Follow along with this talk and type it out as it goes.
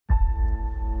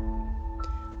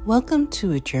Welcome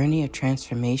to a journey of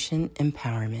transformation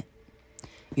empowerment.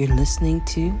 You're listening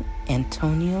to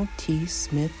Antonio T.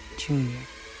 Smith Jr.,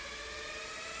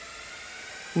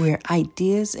 where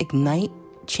ideas ignite,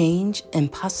 change,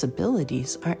 and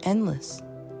possibilities are endless.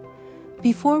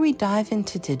 Before we dive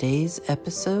into today's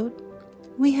episode,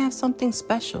 we have something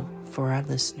special for our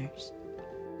listeners.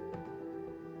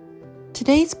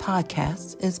 Today's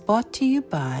podcast is brought to you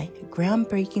by a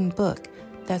groundbreaking book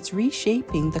that's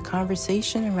reshaping the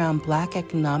conversation around Black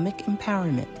economic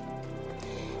empowerment.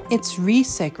 It's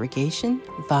Resegregation,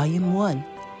 Volume 1,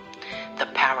 The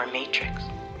Power Matrix,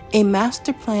 a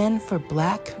master plan for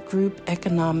Black group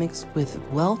economics with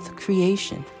wealth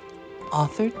creation,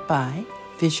 authored by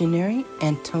visionary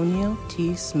Antonio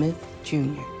T. Smith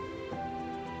Jr.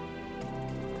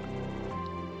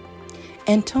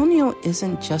 Antonio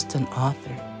isn't just an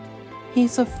author.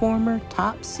 He's a former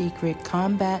top-secret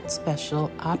combat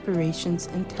special operations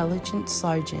intelligence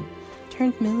sergeant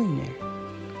turned millionaire.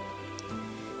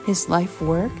 His life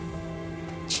work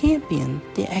championed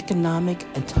the economic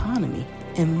autonomy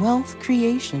and wealth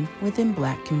creation within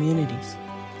Black communities.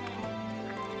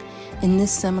 In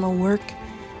this seminal work,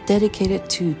 dedicated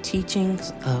to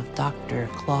teachings of Dr.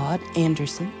 Claude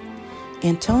Anderson,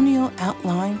 Antonio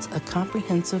outlines a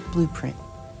comprehensive blueprint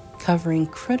covering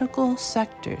critical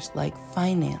sectors like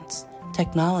finance,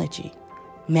 technology,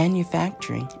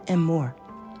 manufacturing, and more.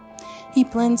 He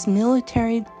blends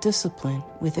military discipline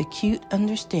with acute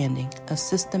understanding of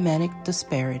systematic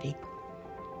disparity.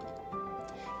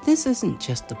 This isn't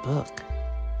just a book.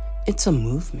 It's a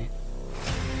movement,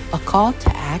 a call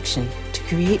to action to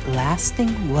create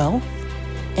lasting wealth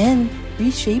and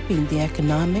reshaping the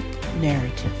economic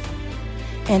narrative.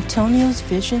 Antonio's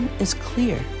vision is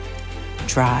clear.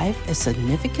 Drive a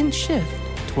significant shift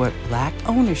toward Black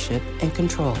ownership and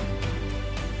control.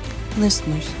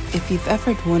 Listeners, if you've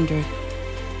ever wondered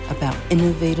about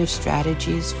innovative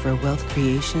strategies for wealth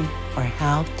creation or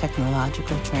how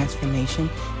technological transformation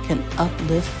can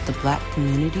uplift the Black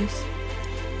communities,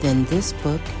 then this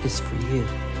book is for you.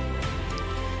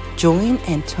 Join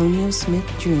Antonio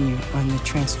Smith Jr. on the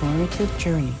transformative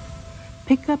journey.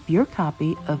 Pick up your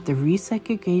copy of the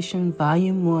Resegregation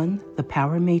Volume 1, The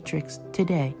Power Matrix,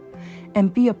 today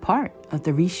and be a part of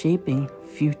the reshaping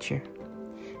future.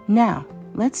 Now,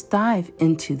 let's dive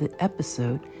into the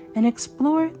episode and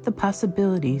explore the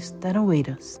possibilities that await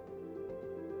us.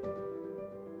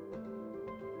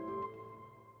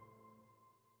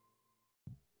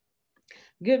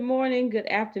 Good morning, good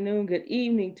afternoon, good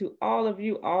evening to all of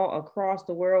you all across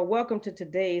the world. Welcome to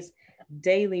today's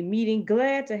daily meeting.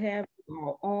 Glad to have you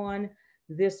all on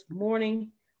this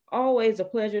morning. Always a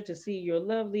pleasure to see your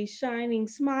lovely, shining,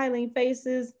 smiling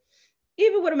faces,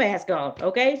 even with a mask on,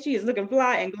 okay? She is looking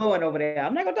fly and glowing over there.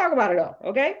 I'm not gonna talk about it though,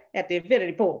 okay? At the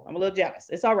infinity pool. I'm a little jealous.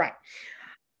 It's all right.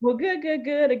 Well,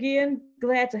 good. Again,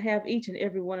 glad to have each and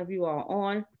every one of you all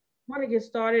on. Want to get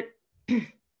started.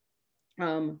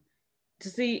 To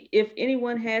see if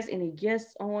anyone has any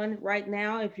guests on right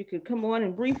now, if you could come on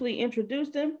and briefly introduce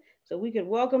them so we could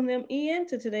welcome them in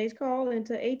to today's call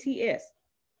into ATS.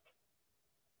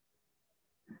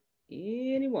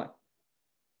 Anyone?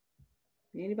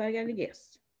 Anybody got any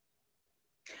guests?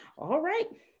 All right.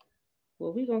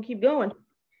 Well, we're gonna keep going.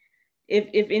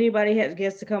 If anybody has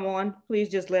guests to come on, please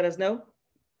just let us know,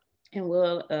 and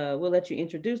we'll let you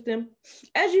introduce them.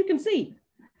 As you can see,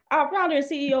 our founder and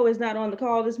CEO is not on the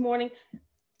call this morning.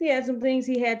 He had some things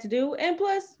he had to do. And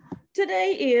plus,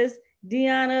 today is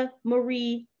Deanna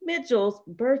Marie Mitchell's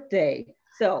birthday.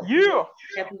 So, yeah.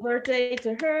 Happy birthday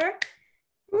to her.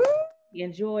 Woo. She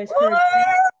enjoys her day.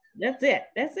 That's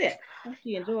it.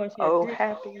 She enjoys her day.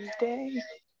 Happy day.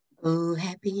 Oh,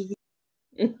 happy.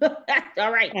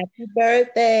 All right. Happy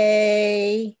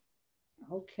birthday.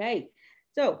 Okay.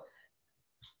 So,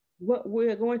 what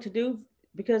we're going to do,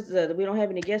 because we don't have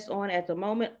any guests on at the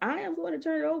moment, I am going to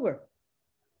turn it over.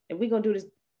 And we're going to do this,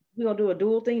 we're going to do a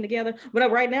dual thing together. But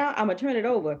right now, I'm going to turn it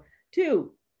over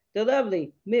to the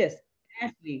lovely Miss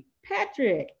Ashley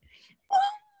Patrick.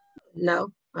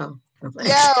 No. Oh.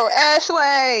 Yo,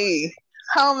 Ashley.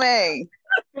 Homie.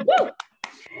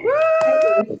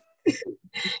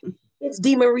 It's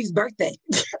Dee Marie's birthday.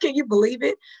 Can you believe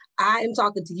it? I am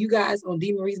talking to you guys on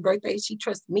Dee Marie's birthday. She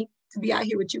trusts me to be out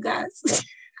here with you guys.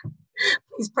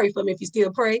 Please pray for me if you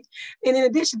still pray. And in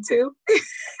addition to,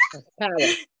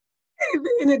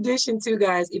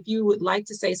 guys, if you would like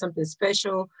to say something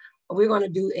special, we're going to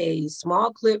do a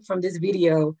small clip from this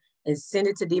video and send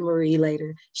it to Dee Marie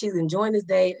later. She's enjoying this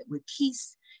day with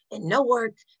peace and no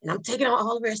work, and I'm taking on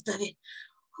all the rest of it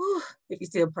Whew, if you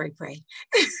still pray, pray.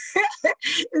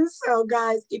 And so,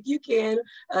 guys, if you can,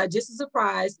 just a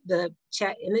surprise, the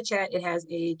chat in the chat, it has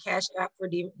a cash app for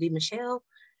D Michelle.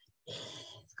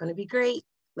 It's gonna be great.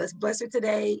 Let's bless her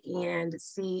today and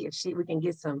see if we can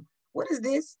get some. What is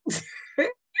this?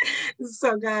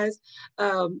 So, guys,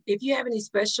 if you have any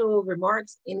special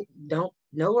remarks, no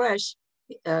rush.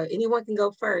 Anyone can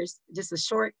go first. Just a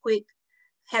short, quick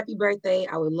happy birthday.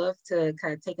 I would love to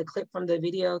kind of take a clip from the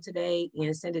video today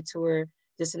and send it to her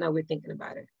just to know we're thinking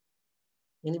about her.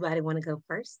 Anybody want to go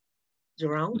first?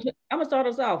 Jerome? I'm gonna start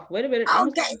us off. Wait a minute.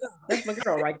 Okay. That's my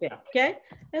girl right there. Okay,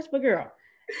 that's my girl.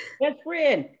 Best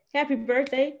friend. Happy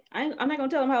birthday. I'm not gonna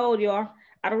tell them how old you are.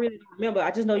 I don't really remember.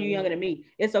 I just know you're younger than me.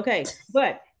 It's okay.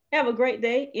 But have a great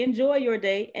day. Enjoy your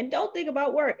day, and don't think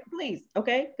about work, please.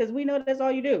 Okay, because we know that's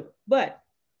all you do. But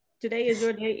today is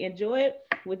your day. Enjoy it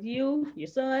with you, your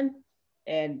son,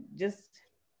 and just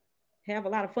have a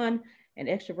lot of fun and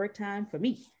extrovert time for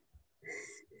me.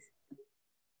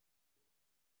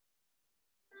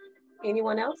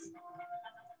 Anyone else?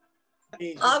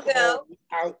 I'll go.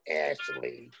 Out,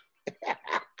 Ashley.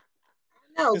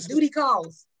 No, duty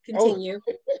calls. Continue.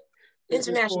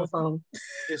 International phone.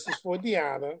 This is for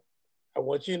Deanna. I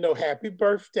want you to know happy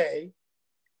birthday.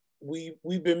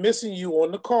 We've been missing you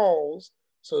on the calls,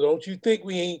 so don't you think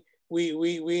we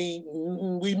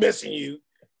missing you.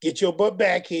 Get your butt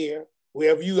back here,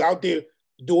 wherever you out there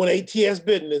doing ATS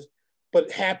business.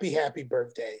 But happy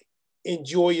birthday.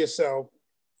 Enjoy yourself.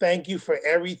 Thank you for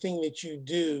everything that you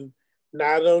do,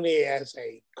 not only as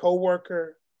a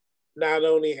coworker, not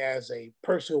only as a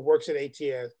person who works at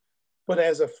ATS, but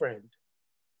as a friend.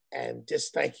 And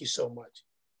just thank you so much.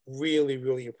 Really,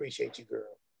 really appreciate you,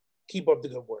 girl. Keep up the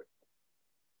good work.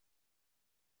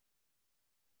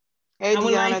 Hey, I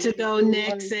would like to go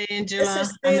next, Angela.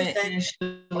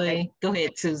 Ashley. Go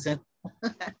ahead, Susan.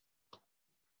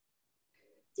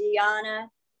 Deanna,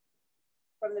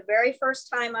 from the very first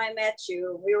time I met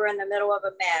you, we were in the middle of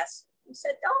a mess. You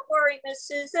said, "Don't worry, Miss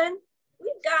Susan,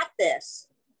 we've got this."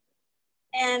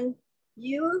 And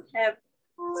you have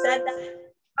said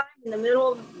that in the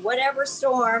middle of whatever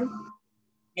storm,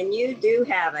 and you do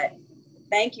have it.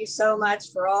 Thank you so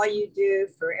much for all you do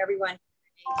for everyone at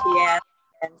ATS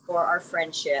and for our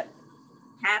friendship.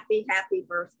 Happy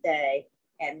birthday,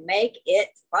 and make it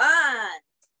fun.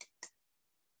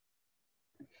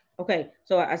 Okay,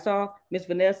 so I saw Miss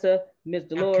Vanessa, Miss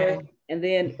Dolores, and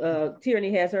then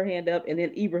Tierney has her hand up, and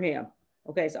then Ibrahim.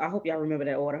 Okay, so I hope y'all remember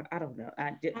that order. I don't know.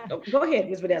 Go ahead,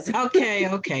 Miss Vanessa.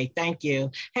 Okay, thank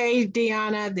you. Hey,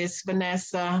 Deanna, this is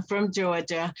Vanessa from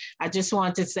Georgia. I just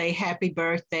want to say happy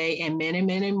birthday and many,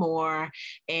 many more.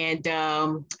 And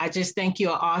I just think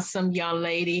you're an awesome young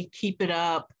lady. Keep it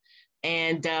up.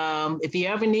 And if you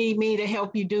ever need me to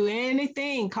help you do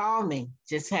anything, call me.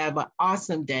 Just have an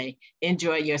awesome day.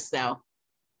 Enjoy yourself.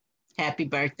 Happy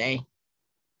birthday.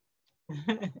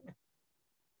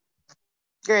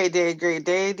 Great day,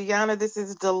 Deanna. This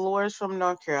is Dolores from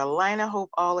North Carolina.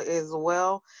 Hope all is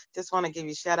well. Just want to give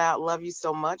you a shout out. Love you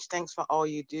so much. Thanks for all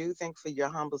you do. Thanks for your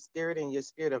humble spirit and your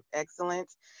spirit of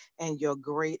excellence and your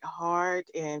great heart,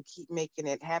 and keep making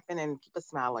it happen and keep a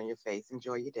smile on your face.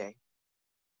 Enjoy your day.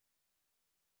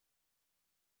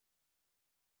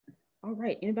 All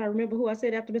right. Anybody remember who I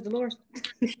said after Miss Dolores?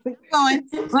 Going.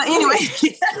 Well, anyway.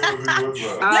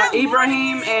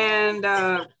 Ibrahim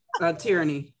and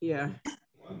Tierney. Yeah.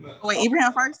 Wait,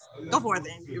 Ibrahim first? Go for it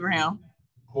then, Ibrahim.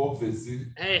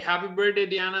 Hey, happy birthday,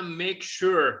 Deanna. Make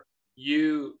sure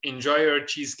you enjoy your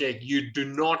cheesecake. You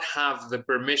do not have the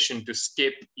permission to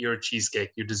skip your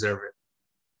cheesecake. You deserve it.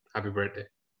 Happy birthday.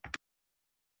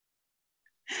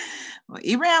 Well,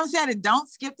 Ibrahim said it, don't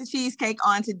skip the cheesecake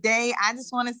on today. I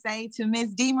just want to say to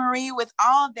Miss D. Marie, with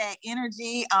all that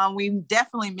energy, we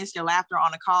definitely missed your laughter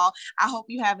on the call. I hope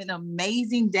you have an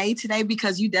amazing day today,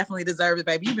 because you definitely deserve it,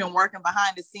 baby. You've been working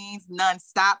behind the scenes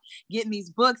nonstop, getting these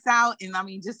books out. And I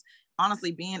mean, just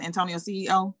honestly, being Antonio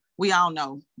CEO, we all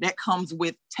know that comes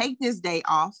with take this day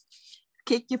off,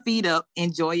 kick your feet up,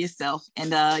 enjoy yourself.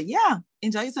 And yeah,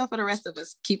 enjoy yourself for the rest of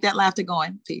us. Keep that laughter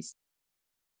going. Peace.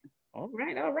 All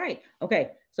right.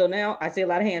 Okay, so now I see a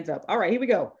lot of hands up. All right, here we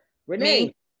go. Renee.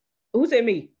 Me. Who said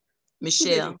me?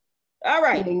 Michelle. All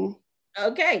right.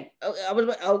 Okay.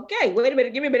 Okay, wait a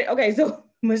minute. Give me a minute. Okay, so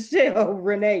Michelle,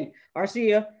 Renee,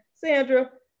 Arcia,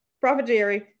 Sandra, Prophet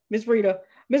Jerry, Miss Frida,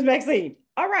 Miss Maxine.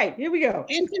 All right, here we go.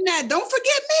 Internet, don't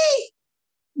forget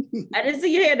me. I didn't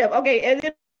see your hand up. Okay, and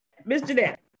then Miss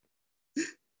Jeanette.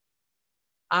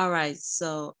 All right,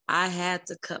 so I had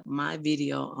to cut my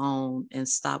video on and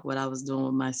stop what I was doing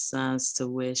with my sons to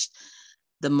wish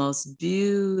the most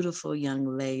beautiful young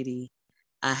lady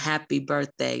a happy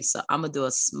birthday. So I'm gonna do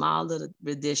a small little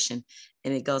rendition,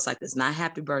 and it goes like this. Not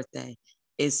happy birthday.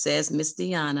 It says, Miss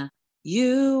Deanna,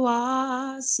 you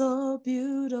are so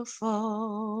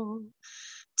beautiful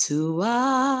to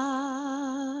us.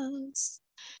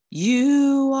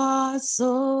 You are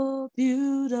so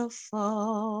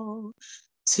beautiful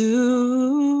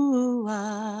to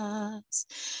us.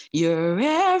 You're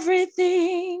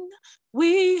everything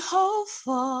we hope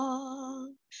for.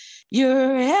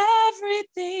 You're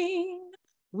everything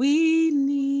we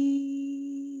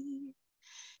need.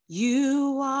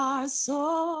 You are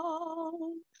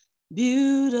so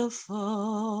beautiful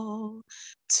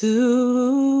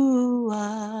to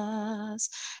us.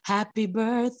 Happy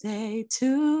birthday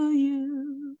to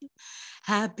you.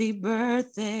 Happy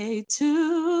birthday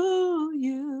to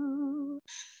you.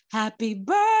 Happy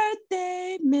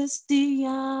birthday, Miss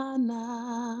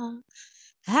Deanna.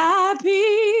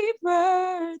 Happy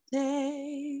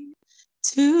birthday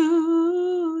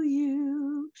to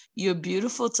you. You're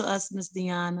beautiful to us, Miss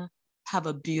Deanna. Have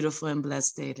a beautiful and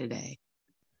blessed day today.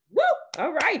 Woo!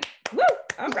 All right. Woo!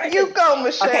 All right. You go,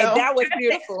 Michelle. Okay, that was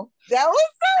beautiful. That was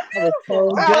so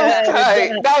beautiful.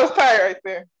 That was tight right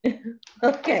there.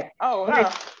 Okay. Oh, no.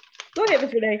 Right. Go ahead,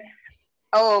 Miss Renee.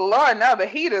 Oh, Lord, now the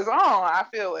heat is on. I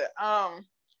feel it. I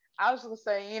was going to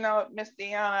say, Miss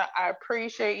Deanna, I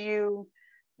appreciate you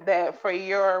that for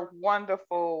your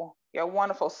wonderful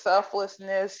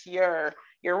selflessness, your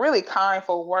really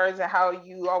kindful words, and how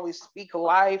you always speak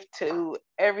life to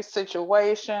every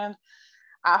situation.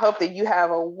 I hope that you have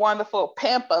a wonderful,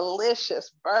 pimpalicious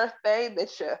birthday,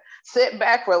 that you sit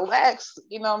back, relax,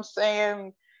 you know what I'm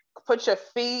saying? Put your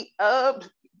feet up.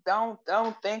 Don't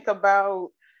think about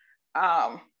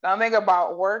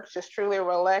work. Just truly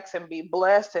relax and be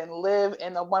blessed and live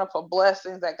in the wonderful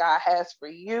blessings that God has for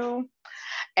you.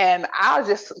 And I'll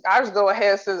just go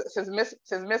ahead, since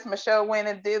Miss Michelle went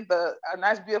and did a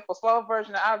nice, beautiful, slow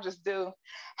version, I'll just do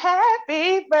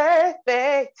happy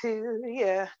birthday to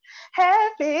you.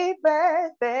 Happy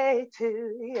birthday to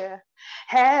you.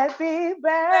 Happy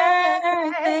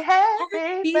birthday.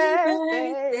 Happy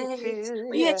birthday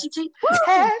to you.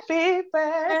 Happy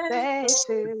birthday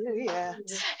to you.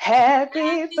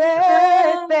 Happy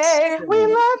birthday. We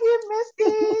love you, Miss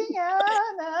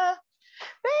Deanna.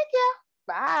 Thank you.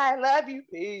 Bye. Love you.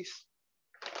 Peace.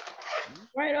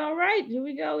 All right. Here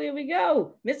we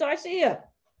go. Miss Arcia.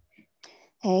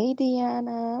 Hey,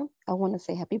 Deanna. I want to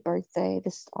say happy birthday.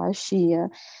 This is Arcia.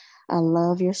 I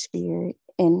love your spirit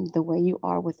and the way you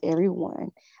are with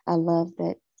everyone. I love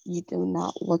that you do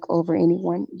not look over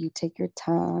anyone. You take your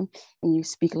time and you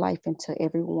speak life into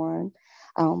everyone's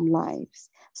lives.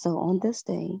 So on this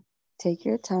day, take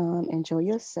your time, enjoy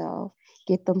yourself,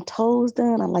 get them toes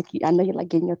done. I know you like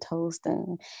getting your toes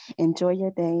done. Enjoy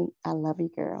your day. I love you,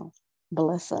 girl.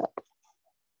 Bless up.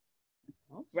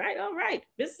 All right.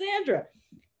 Miss Sandra.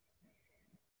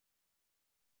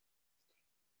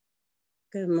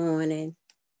 Good morning.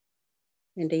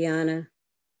 And Deanna,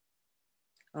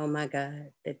 oh my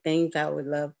God, the things I would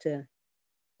love to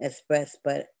express,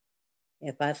 but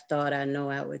if I start, I know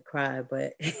I would cry,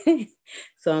 but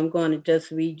so I'm going to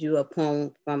just read you a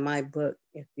poem from my book,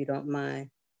 if you don't mind.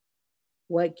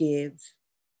 What gives?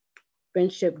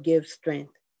 Friendship gives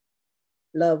strength.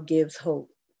 Love gives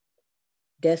hope.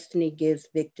 Destiny gives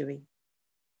victory.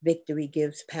 Victory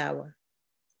gives power.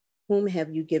 Whom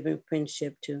have you given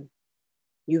friendship to?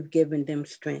 You've given them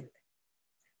strength.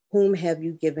 Whom have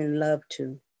you given love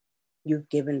to? You've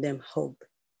given them hope.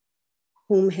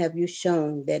 Whom have you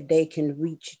shown that they can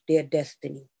reach their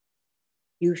destiny?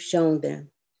 You've shown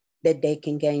them that they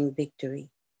can gain victory.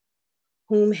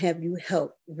 Whom have you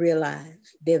helped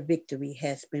realize their victory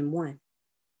has been won?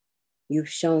 You've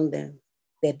shown them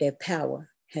that their power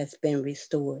has been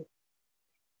restored.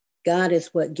 God is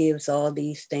what gives all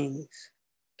these things.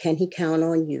 Can he count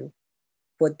on you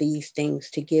for these things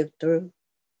to give through?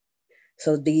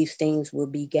 So these things will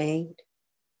be gained.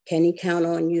 Can he count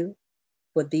on you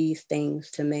for these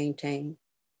things to maintain?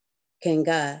 Can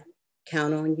God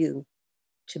count on you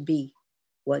to be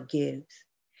what gives?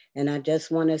 And I just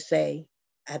want to say,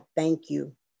 I thank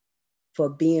you for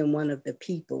being one of the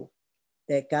people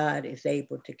that God is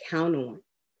able to count on,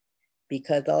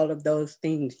 because all of those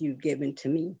things you've given to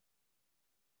me.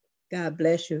 God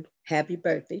bless you. Happy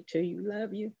birthday to you.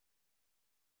 Love you.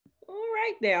 All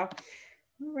right now.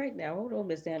 Hold on,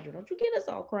 Miss Sandra. Don't you get us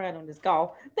all crying on this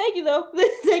call. Thank you, though.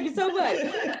 Thank you so much.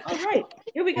 All right,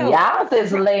 here we go. Y'all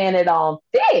just laying it on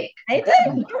thick. All right,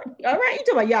 you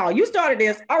talking about y'all. You started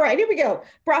this. All right, here we go.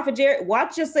 Prophet Jared,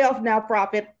 watch yourself now,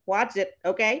 Prophet. Watch it,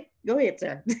 okay? Go ahead,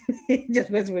 sir. Just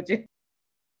messing with you.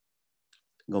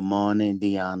 Good morning,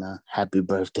 Deanna. Happy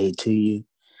birthday to you.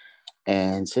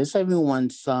 And since everyone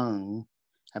sung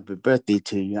happy birthday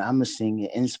to you, I'm going to sing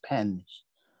it in Spanish.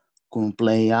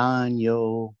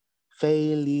 Cumpleaños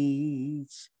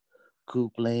feliz,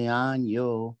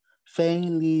 cumpleaños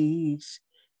feliz,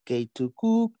 que tu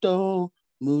cumplo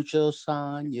muchos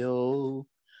años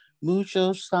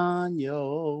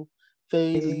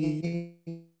feliz.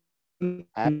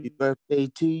 Happy birthday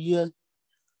to you.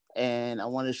 And I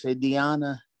want to say,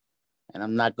 Deanna, and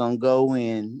I'm not going to go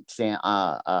in saying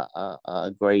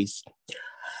Grace.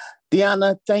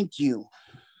 Deanna, thank you.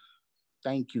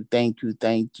 Thank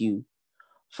you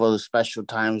for the special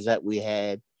times that we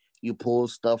had. You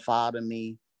pulled stuff out of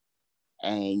me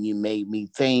and you made me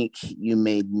think. You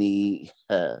made me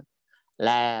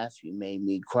laugh. You made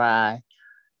me cry.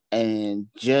 And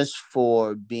just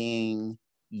for being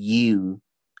you,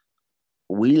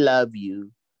 we love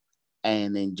you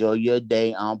and enjoy your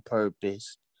day on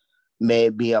purpose. May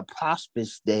it be a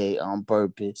prosperous day on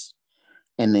purpose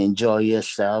and enjoy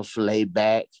yourself, lay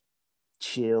back,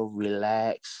 chill,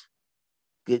 relax,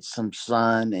 get some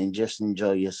sun and just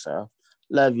enjoy yourself.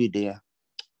 Love you, dear.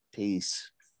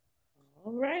 Peace.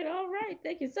 All right.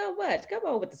 Thank you so much. Come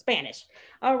on with the Spanish.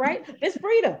 All right, Miss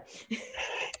Frida.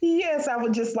 Yes, I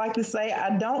would just like to say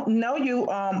I don't know you.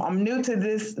 I'm new to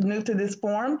this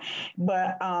forum,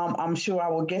 but I'm sure I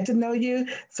will get to know you.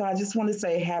 So I just want to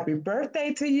say happy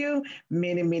birthday to you.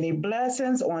 Many, many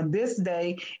blessings on this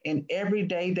day and every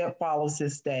day that follows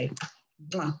this day.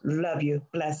 Love you.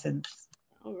 Blessings.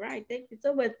 All right. Thank you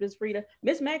so much, Miss Frida.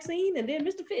 Miss Maxine and then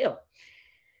Mr. Phil.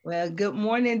 Well, good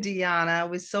morning, Deanna.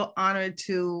 We're so honored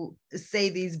to say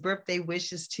these birthday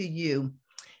wishes to you.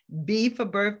 B for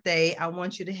birthday, I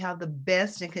want you to have the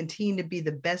best and continue to be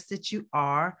the best that you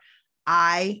are.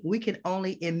 We can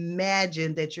only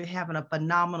imagine that you're having a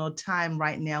phenomenal time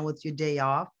right now with your day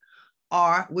off.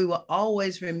 R, we will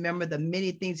always remember the many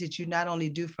things that you not only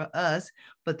do for us,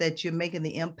 but that you're making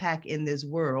the impact in this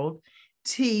world.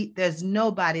 T, there's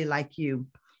nobody like you.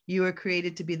 You are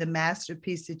created to be the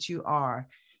masterpiece that you are.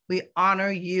 We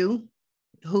honor you,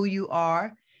 who you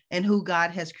are, and who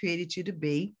God has created you to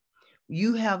be.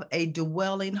 You have a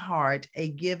dwelling heart, a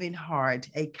giving heart,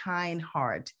 a kind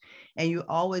heart, and you're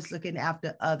always looking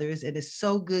after others. And it's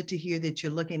so good to hear that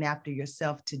you're looking after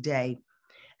yourself today.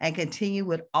 And continue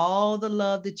with all the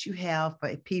love that you have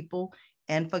for people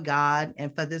and for God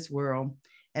and for this world.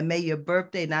 And may your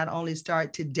birthday not only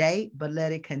start today, but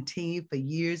let it continue for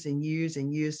years and years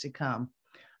and years to come.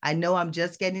 I know I'm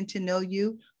just getting to know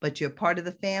you, but you're part of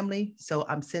the family. So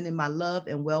I'm sending my love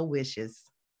and well wishes.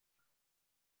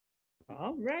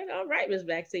 All right, Ms.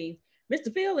 Maxine.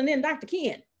 Mr. Phil and then Dr.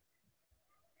 Ken.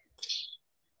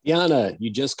 Deanna, you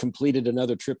just completed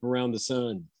another trip around the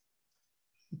sun.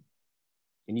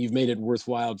 And you've made it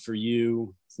worthwhile for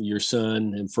you, for your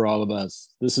son, and for all of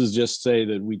us. This is just to say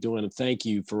that we do want to thank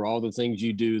you for all the things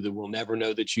you do that we'll never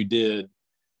know that you did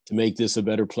to make this a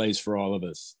better place for all of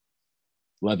us.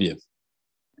 Love you.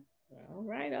 All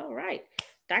right.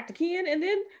 Dr. Ken and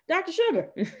then Dr. Sugar.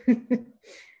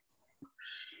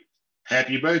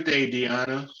 Happy birthday,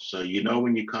 Deanna. So you know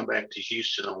when you come back to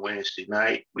Houston on Wednesday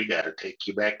night, we got to take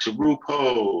you back to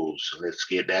RuPaul's. So let's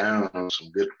get down on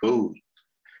some good food.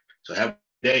 So have a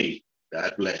day.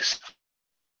 God bless.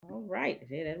 All right.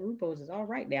 Yeah, that RuPaul's is all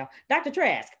right now. Dr.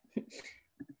 Trask.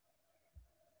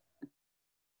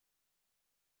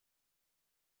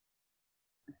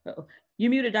 Uh-oh. You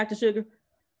muted, Dr. Sugar.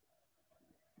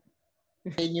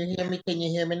 Can you hear me? Can you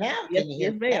hear me now? Yes, Can you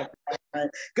hear yes, me now?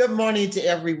 Good morning to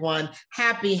everyone.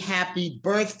 Happy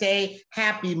birthday.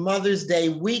 Happy Mother's Day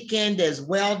weekend as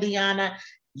well, Deanna.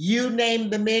 You name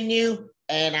the menu,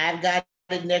 and I've got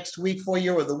it next week for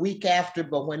you or the week after,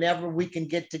 but whenever we can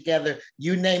get together,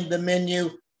 you name the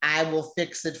menu, I will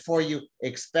fix it for you,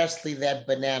 especially that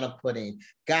banana pudding.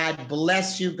 God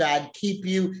bless you. God keep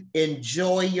you.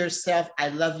 Enjoy yourself. I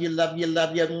love you, love you,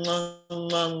 love you.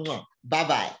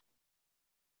 Bye-bye.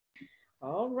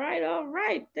 All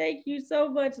right. Thank you so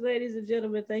much, ladies and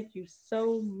gentlemen. Thank you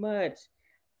so much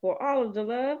for all of the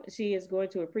love. She is going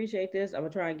to appreciate this. I'm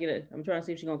trying to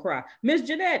see if she's gonna cry. Miss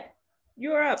Jeanette,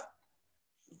 you're up.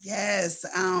 Yes.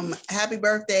 Happy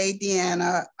birthday,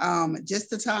 Deanna. Just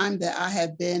the time that I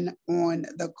have been on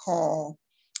the call,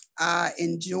 I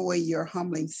enjoy your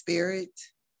humbling spirit,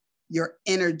 your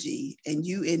energy, and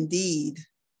you indeed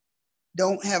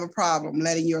don't have a problem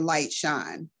letting your light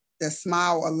shine. The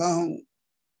smile alone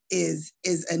is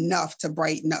enough to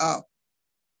brighten up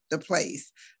the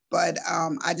place. But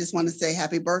I just want to say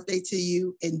happy birthday to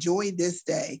you. Enjoy this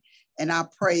day. And I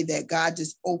pray that God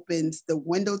just opens the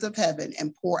windows of heaven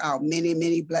and pour out many,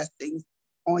 many blessings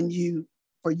on you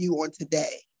for you on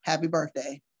today. Happy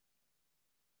birthday.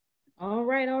 All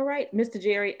right, Mr.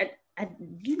 Jerry.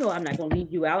 You know I'm not gonna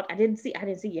leave you out. I didn't see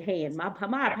your hand. My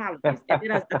apologies. And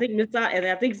then I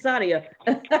think Sadia.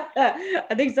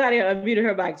 I think Sadia unmuted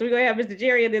her mic. So we're gonna have Mr.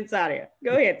 Jerry and then Sadia.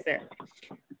 Go ahead, sir.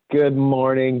 Good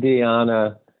morning,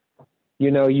 Deanna.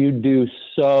 You know, you do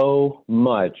so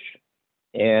much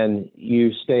and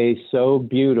you stay so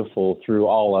beautiful through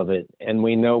all of it. And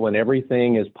we know when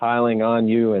everything is piling on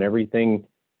you and everything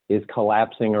is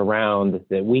collapsing around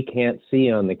that we can't see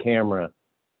on the camera,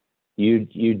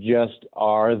 you just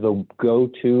are the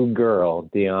go-to girl,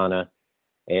 Deanna.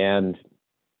 And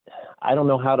I don't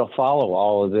know how to follow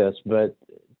all of this, but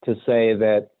to say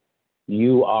that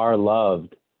you are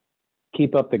loved.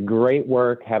 Keep up the great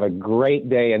work. Have a great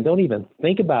day. And don't even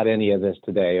think about any of this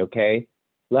today, okay?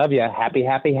 Love you. Happy,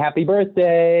 happy, happy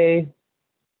birthday.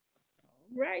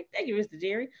 Right. Thank you, Mr.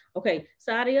 Jerry. Okay,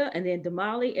 Sadia, and then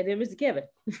Damali, and then Mr. Kevin.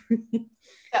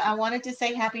 So I wanted to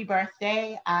say happy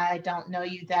birthday. I don't know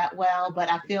you that well, but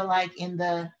I feel like in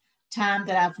the time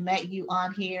that I've met you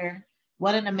on here,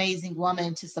 what an amazing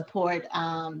woman to support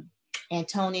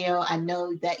Antonio. I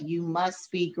know that you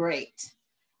must be great.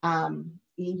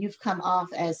 You've come off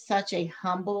as such a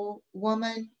humble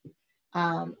woman,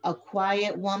 a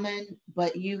quiet woman,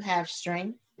 but you have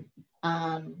strength.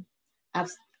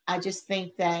 I just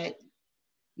think that,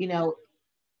 you know,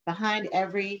 behind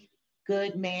every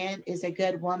good man is a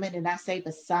good woman. And I say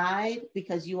beside,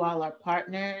 because you all are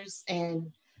partners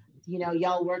and, you know,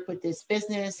 y'all work with this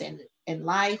business and in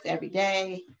life every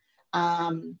day.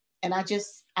 And I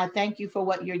thank you for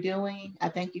what you're doing. I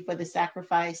thank you for the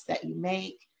sacrifice that you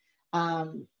make.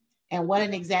 And what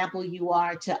an example you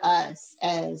are to us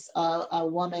as a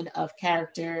woman of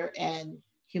character and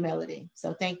humility.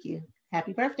 So thank you.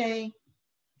 Happy birthday.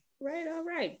 Right, all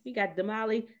right. We got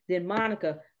Damali, then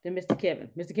Monica, then Mr. Kevin.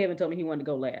 Mr. Kevin told me he wanted to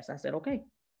go last. I said, okay.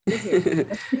 Hey,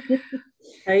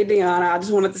 Deanna, I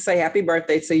just wanted to say happy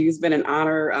birthday to you. It's been an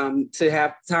honor to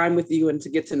have time with you and to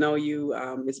get to know you.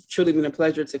 It's truly been a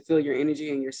pleasure to feel your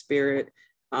energy and your spirit.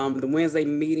 The Wednesday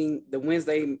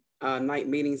night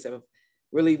meetings I've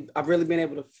really been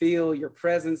able to feel your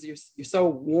presence. You're so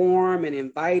warm and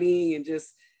inviting, and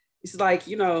just, it's like,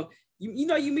 you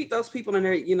you meet those people and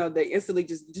they instantly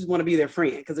just want to be their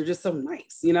friend because they're just so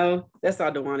nice. That's how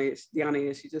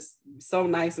Deanna is. She's just so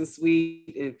nice and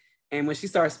sweet. And when she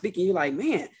starts speaking, you're like,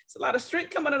 man, it's a lot of strength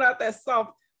coming out that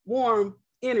soft, warm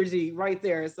energy right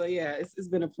there. So yeah, it's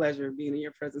been a pleasure being in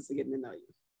your presence and getting to know you.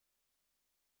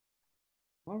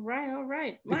 All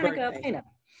right. Monica Elena.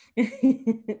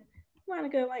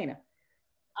 Monica Elena.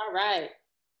 All right.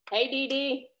 Hey, Dee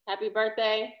Dee. Happy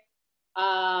birthday.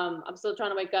 I'm still trying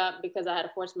to wake up because I had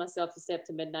to force myself to stay up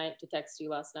to midnight to text you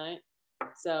last night.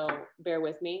 So bear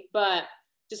with me. But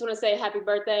just want to say happy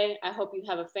birthday. I hope you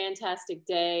have a fantastic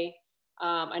day.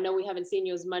 I know we haven't seen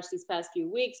you as much these past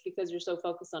few weeks because you're so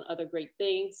focused on other great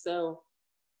things. So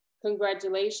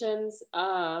congratulations.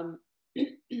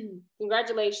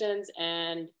 Congratulations,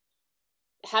 and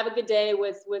have a good day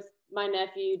with my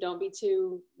nephew. Don't be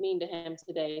too mean to him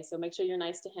today. So make sure you're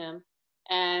nice to him.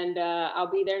 And I'll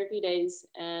be there in a few days.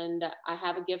 And I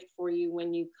have a gift for you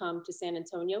when you come to San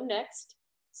Antonio next.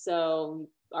 So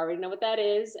you already know what that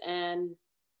is. And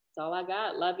that's all I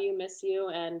got. Love you, miss you,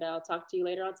 and I'll talk to you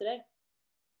later on today.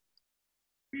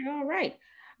 All right.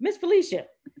 Miss Felicia.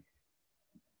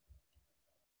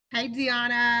 Hey,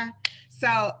 Deanna. So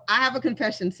I have a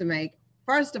confession to make.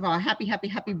 First of all,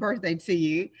 happy birthday to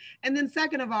you. And then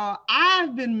second of all,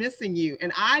 I've been missing you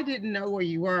and I didn't know where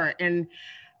you were. And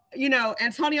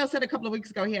Antonio said a couple of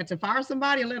weeks ago he had to fire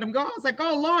somebody and let him go. I was like,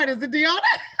 oh Lord, is it Deanna?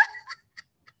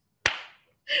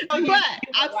 But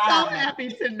I'm so happy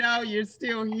to know you're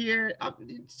still here. I'm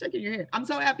shaking your head. I'm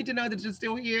so happy to know that you're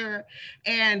still here.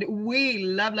 And we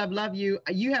love you.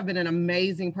 You have been an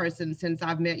amazing person since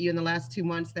I've met you in the last 2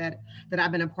 months that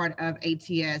I've been a part of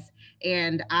ATS.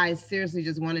 And I seriously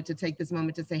just wanted to take this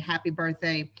moment to say happy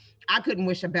birthday. I couldn't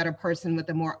wish a better person with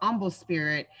a more humble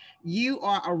spirit. You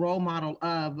are a role model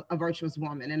of a virtuous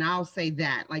woman. And I'll say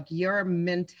that, like, your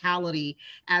mentality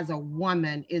as a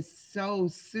woman is so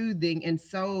soothing and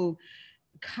so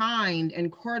kind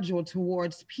and cordial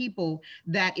towards people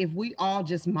that if we all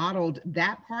just modeled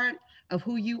that part of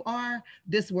who you are,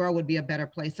 this world would be a better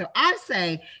place. So I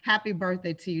say happy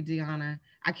birthday to you, Deanna.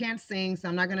 I can't sing, so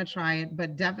I'm not going to try it,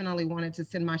 but definitely wanted to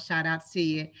send my shout outs to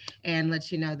you and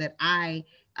let you know that I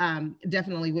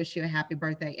definitely wish you a happy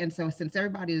birthday. And so since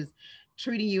everybody is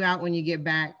treating you out when you get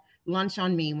back, lunch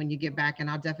on me when you get back, and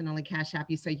I'll definitely cash app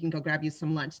you so you can go grab you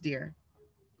some lunch, dear.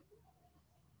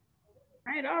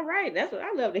 All right. That's what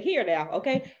I love to hear now.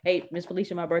 Okay. Hey, Miss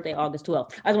Felicia, my birthday, August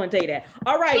 12th. I just want to tell you that.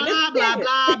 All right. Blah, blah,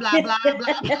 blah, blah, blah,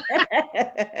 blah.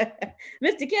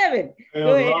 Mr. Kevin. Hey,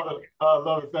 Go ahead. I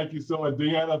love it. Thank you so much.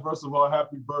 Deanna, first of all,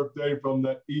 happy birthday from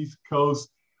the East Coast.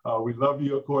 We love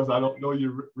you, of course. I don't know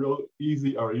you real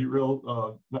easy, or you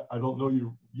real, I don't know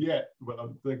you yet, but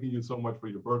I'm thanking you so much for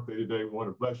your birthday today. We want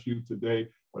to bless you today,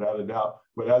 without a doubt.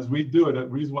 But as we do it, the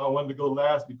reason why I wanted to go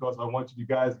last, because I want you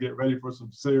guys to get ready for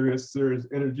some serious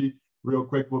energy real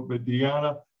quick with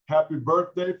Deanna. Happy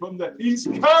birthday from the East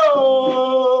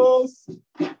Coast.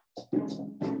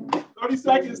 30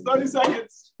 seconds, 30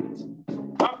 seconds.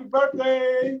 Happy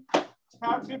birthday.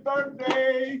 Happy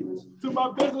birthday to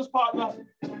my business partner.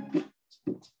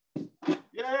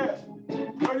 Yeah,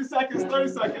 30 seconds, 30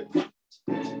 seconds.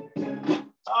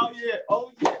 Oh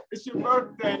yeah, it's your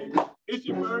birthday. It's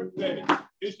your birthday.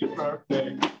 It's your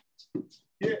birthday.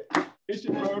 Yeah, it's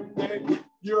your birthday.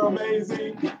 You're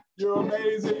amazing. You're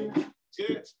amazing.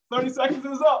 Yeah, 30 seconds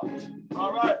is up.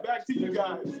 All right, back to you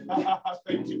guys.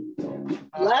 Thank you.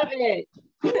 Love it.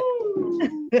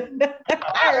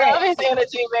 I love his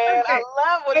energy, man. I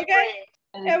love what he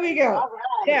brings. There we go. Right.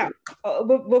 Now,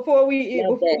 before we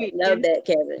love that,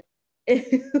 Kevin.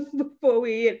 Before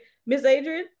we end, Miss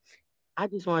Adrian. I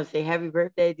just want to say happy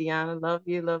birthday, Deanna. Love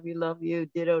you, love you, love you.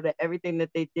 Ditto to everything that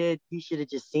they did. You should have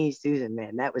just seen Susan,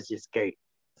 man. That was just great.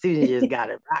 Susan just got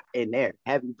it rock in there.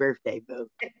 Happy birthday, boo.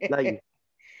 Love you.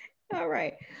 All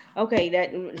right. Okay,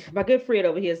 that my good friend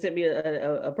over here sent me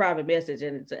a private message,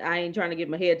 and I ain't trying to get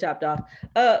my head chopped off.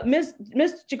 Miss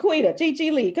Chiquita, Chi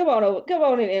Lee, come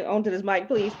on in onto this mic,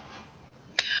 please.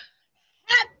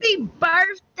 Happy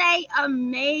birthday,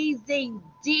 amazing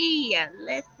D.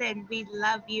 Listen, we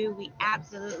love you. We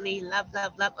absolutely love,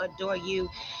 adore you.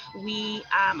 We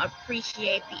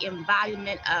appreciate the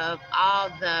embodiment of all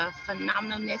the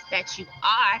phenomenalness that you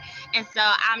are. And so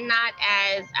I'm not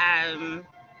as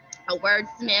a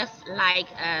wordsmith like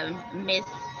Miss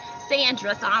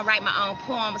Sandra, so I write my own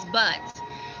poems, but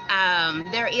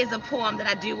there is a poem that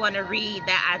I do want to read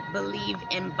that I believe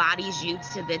embodies you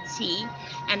to the T,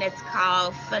 and it's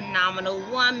called Phenomenal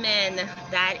Woman,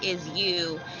 That Is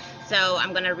You. So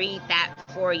I'm going to read that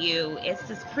for you. It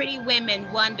says, pretty women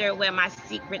wonder where my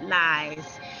secret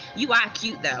lies. You are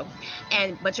cute though,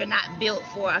 but you're not built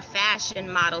for a fashion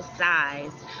model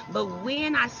size. But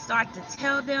when I start to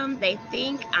tell them, they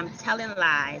think I'm telling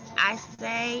lies. I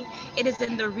say it is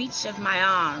in the reach of my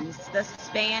arms, the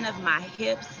span of my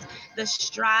hips, the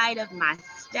stride of my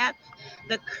step,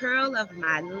 the curl of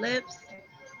my lips.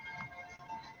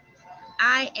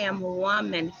 I am a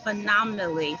woman,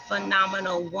 phenomenally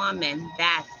phenomenal woman,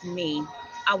 that's me.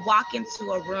 I walk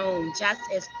into a room just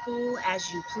as cool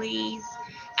as you please,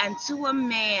 and to a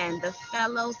man the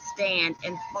fellows stand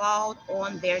and fall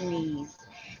on their knees.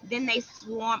 Then they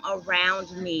swarm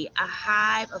around me, a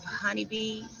hive of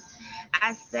honeybees.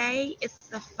 I say it's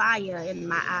the fire in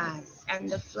my eyes and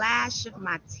the flash of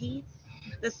my teeth,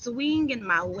 the swing in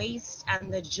my waist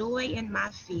and the joy in my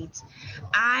feet.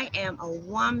 I am a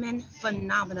woman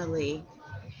phenomenally.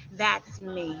 That's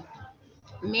me.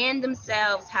 Men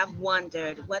themselves have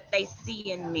wondered what they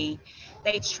see in me.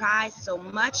 They try so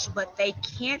much, but they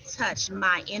can't touch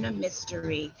my inner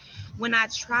mystery. When I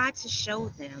try to show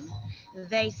them,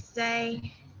 they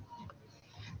say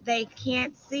they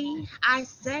can't see. I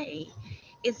say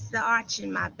it's the arch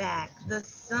in my back, the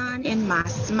sun in my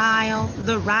smile,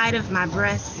 the ride of my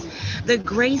breasts, the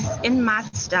grace in my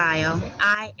style.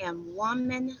 I am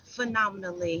woman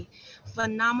phenomenally.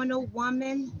 Phenomenal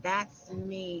woman, that's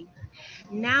me.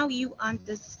 Now you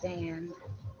understand.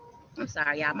 I'm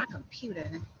sorry, y'all, my computer.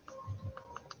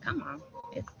 Come on,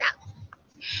 it stopped.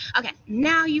 Okay,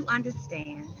 now you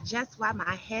understand just why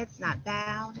my head's not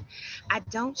bowed. I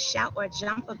don't shout or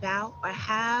jump about or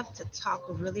have to talk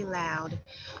really loud.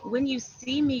 When you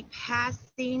see me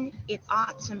passing, it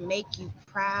ought to make you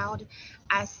proud.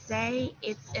 I say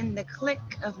it's in the click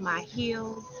of my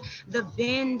heels, the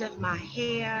bend of my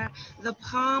hair, the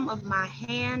palm of my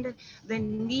hand, the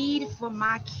need for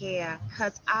my care,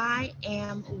 'cause I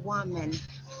am woman,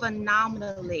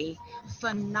 phenomenally,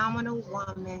 phenomenal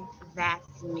woman.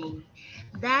 That's me.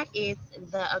 That is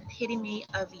the epitome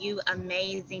of you,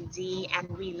 amazing D, and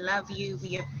we love you,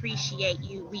 we appreciate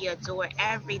you, we adore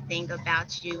everything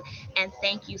about you, and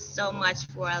thank you so much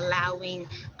for allowing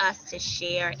us to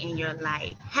share in your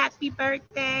life. Happy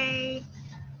birthday.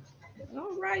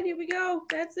 All right, here we go.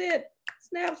 That's it.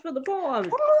 Snaps for the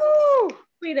poems. Woo!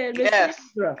 Yes.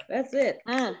 Sandra. That's it.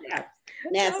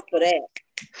 Snaps for that.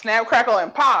 Snap, crackle,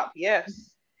 and pop.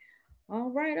 Yes. All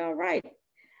right.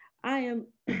 I am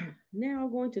now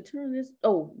going to turn this.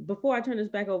 Oh, before I turn this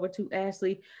back over to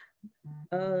Ashley,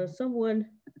 Someone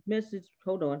message,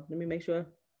 hold on, let me make sure.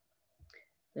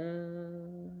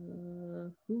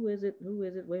 Who is it?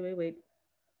 Wait.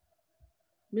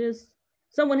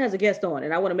 Someone has a guest on,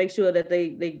 and I want to make sure that they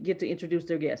get to introduce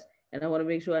their guest. And I want to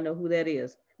make sure I know who that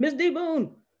is. Miss D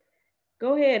Boone,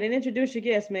 go ahead and introduce your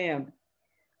guest, ma'am.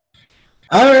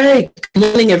 All right. Good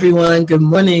morning, everyone. Good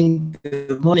morning.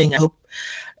 Good morning. I hope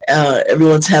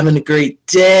everyone's having a great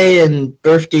day, and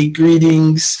birthday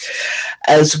greetings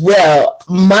as well.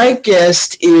 My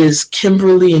guest is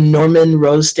Kimberly Norman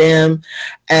Rosedam,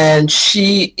 and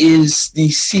she is the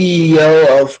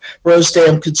CEO of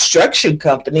Rosedam Construction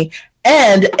Company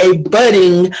and a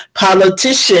budding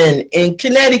politician in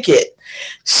Connecticut.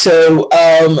 So,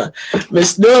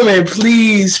 Ms. Norman,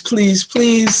 please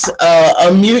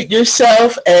unmute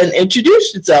yourself and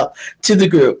introduce yourself to the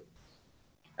group.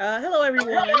 Hello,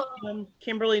 everyone. I'm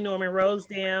Kimberly Norman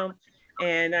Rosedam,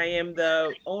 and I am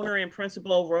the owner and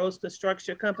principal of Rose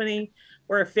Construction Company.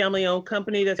 We're a family-owned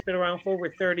company that's been around for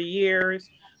over 30 years.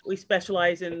 We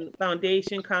specialize in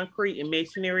foundation, concrete, and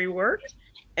masonry work,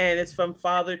 and it's from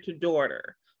father to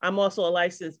daughter. I'm also a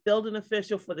licensed building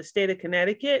official for the state of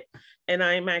Connecticut, and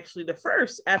I'm actually the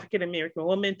first African-American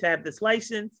woman to have this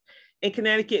license in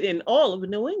Connecticut and all of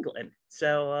New England.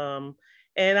 So,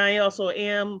 and I also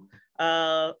am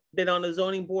been on the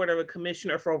zoning board of a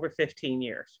commissioner for over 15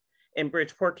 years in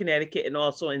Bridgeport, Connecticut, and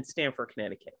also in Stamford,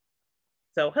 Connecticut.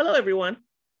 So hello, everyone.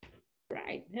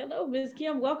 Right. Hello, Ms.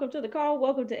 Kim. Welcome to the call.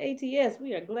 Welcome to ATS.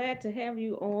 We are glad to have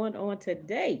you on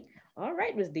today. All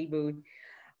right, Ms. D Boone.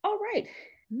 All right.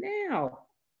 Now,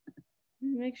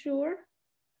 make sure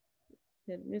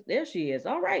that there she is.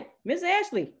 All right, Miss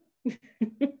Ashley.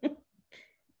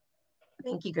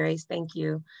 Thank you, Grace. Thank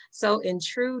you. So in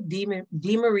true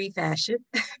DeMarie fashion,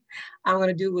 I'm going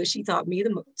to do what she taught me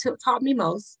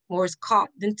most, more is caught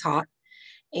than taught.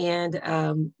 And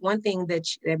one thing that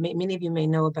many of you may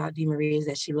know about DeMarie is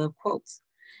that she loved quotes,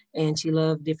 and she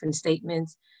loved different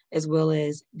statements, as well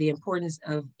as the importance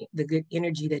of the good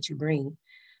energy that you bring.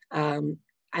 I'm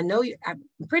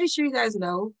pretty sure you guys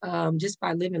know, just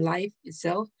by living life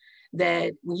itself,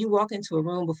 that when you walk into a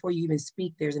room, before you even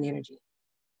speak, there's an energy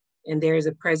and there's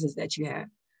a presence that you have.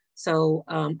 So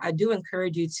I do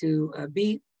encourage you to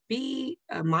be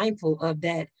mindful of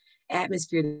that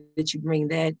atmosphere that you bring.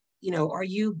 That, you know, are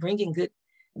you bringing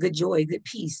good joy, good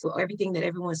peace? So everything that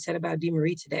everyone said about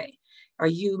DeMarie today, are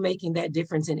you making that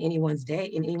difference in anyone's day,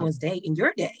 in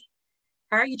your day?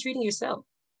 How are you treating yourself?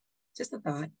 Just a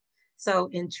thought. So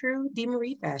in true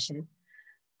DeMarie fashion,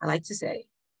 I like to say,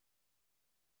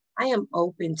 I am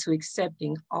open to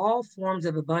accepting all forms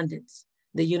of abundance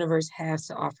the universe has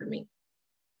to offer me.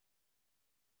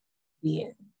 The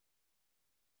end.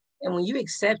 And when you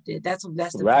accept it, that's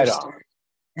the right first on. start.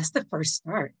 That's the first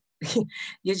start.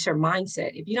 It's your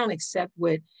mindset. If you don't accept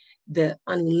what the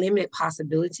unlimited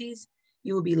possibilities,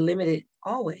 you will be limited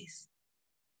always.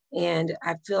 And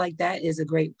I feel like that is a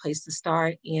great place to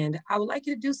start. And I would like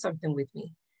you to do something with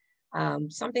me.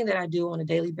 Something that I do on a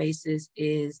daily basis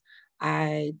is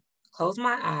I close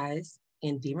my eyes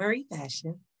in DeMarie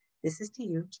fashion. This is to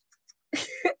you.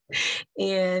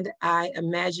 And I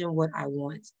imagine what I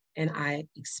want and I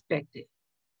expect it.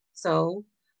 So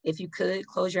if you could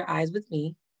close your eyes with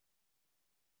me.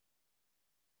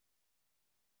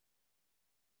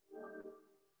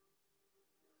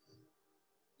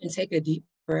 And take a deep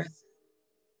breath.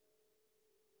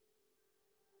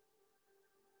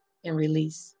 And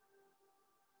release.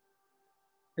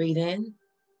 Breathe in.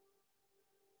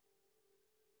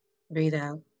 Breathe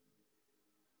out.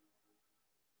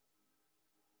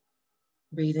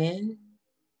 Breathe in.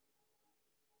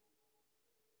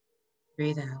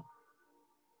 Breathe out.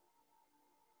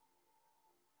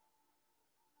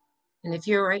 And if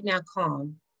you're right now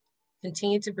calm,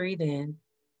 continue to breathe in.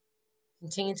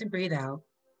 Continue to breathe out.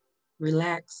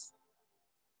 Relax.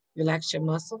 Relax your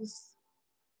muscles.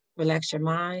 Relax your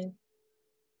mind.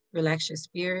 Relax your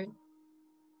spirit.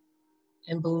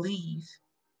 And believe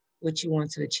what you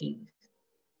want to achieve.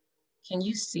 Can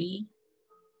you see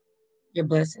your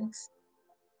blessings?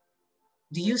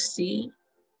 Do you see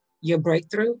your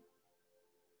breakthrough?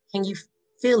 Can you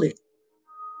feel it?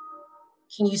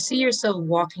 Can you see yourself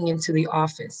walking into the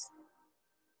office,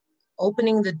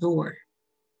 opening the door?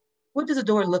 What does the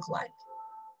door look like?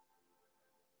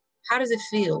 How does it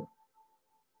feel?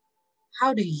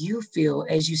 How do you feel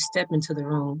as you step into the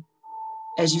room,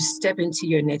 as you step into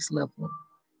your next level,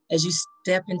 as you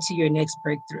step into your next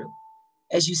breakthrough,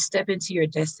 as you step into your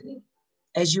destiny,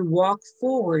 as you walk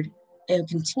forward and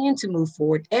continue to move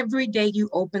forward? Every day you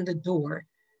open the door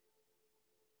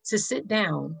to sit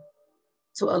down,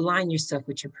 to align yourself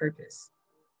with your purpose.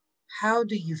 How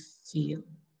do you feel?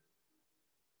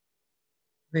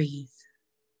 Breathe.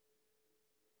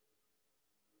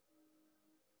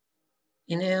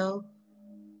 Inhale.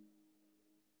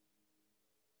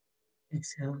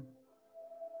 Exhale.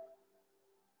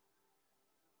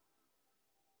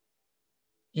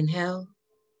 Inhale.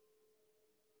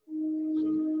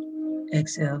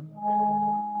 Exhale.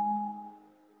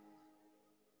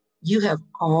 You have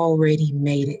already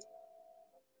made it.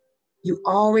 You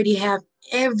already have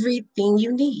everything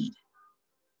you need.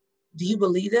 Do you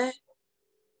believe that?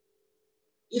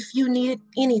 If you needed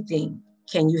anything,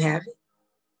 can you have it?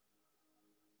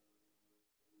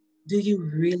 Do you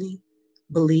really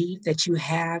believe that you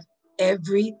have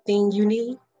everything you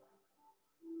need?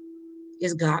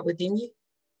 Is God within you?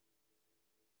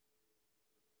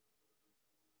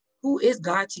 Who is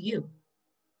God to you?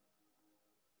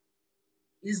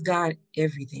 Is God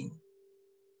everything?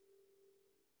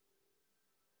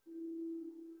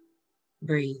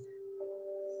 Breathe.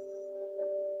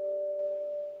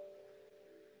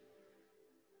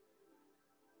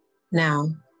 Now,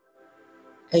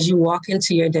 as you walk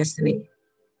into your destiny,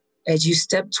 as you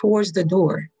step towards the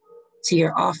door to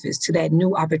your office, to that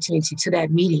new opportunity, to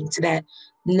that meeting, to that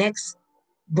next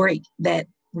break, that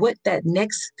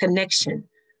next connection,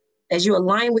 as you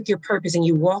align with your purpose and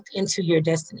you walk into your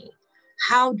destiny,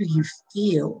 how do you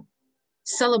feel?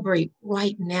 Celebrate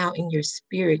right now in your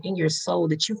spirit, in your soul,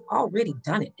 that you've already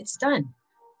done it. It's done.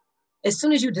 As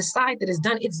soon as you decide that it's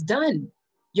done, it's done.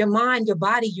 Your mind, your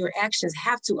body, your actions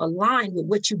have to align with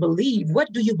what you believe.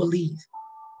 What do you believe?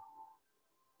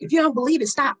 If you don't believe it,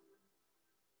 stop.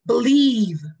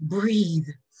 Believe, breathe.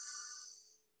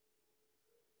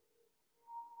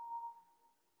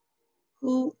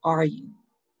 Who are you?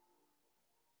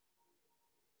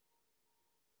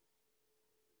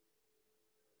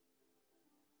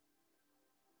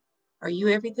 Are you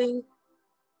everything?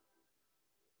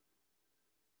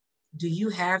 Do you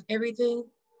have everything?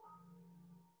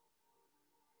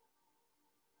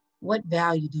 What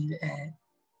value do you add?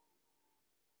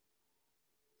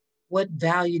 What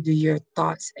value do your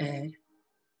thoughts add?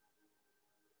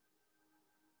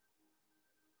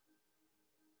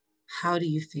 How do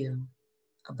you feel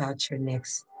about your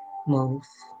next move?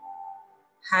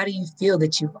 How do you feel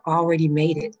that you've already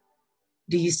made it?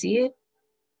 Do you see it?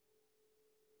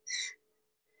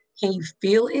 Can you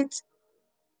feel it?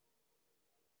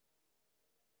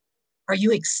 Are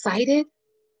you excited?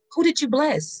 Who did you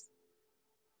bless?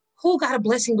 Who got a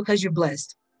blessing because you're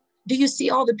blessed? Do you see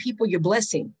all the people you're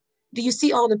blessing? Do you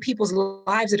see all the people's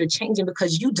lives that are changing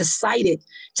because you decided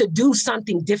to do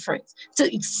something different, to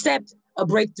accept a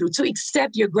breakthrough, to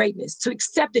accept your greatness, to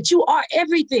accept that you are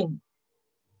everything?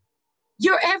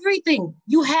 You're everything.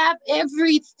 You have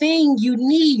everything you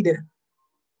need.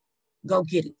 Go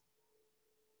get it.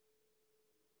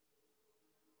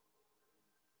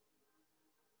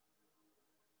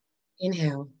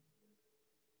 Inhale.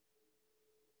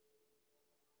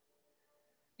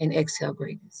 And exhale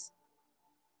greatness.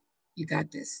 You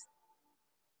got this.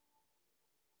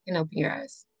 And open your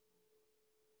eyes.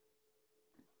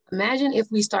 Imagine if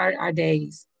we started our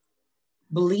days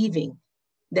believing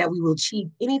that we will achieve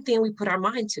anything we put our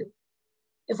mind to.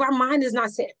 If our mind is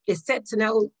not set, it's set to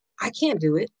know, I can't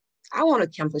do it. I want to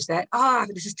accomplish that.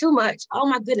 This is too much. Oh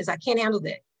my goodness, I can't handle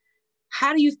that.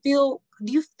 How do you feel?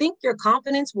 Do you think your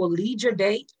confidence will lead your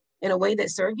day in a way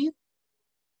that serves you?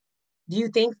 Do you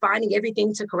think finding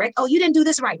everything to correct? Oh, you didn't do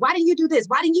this right. Why didn't you do this?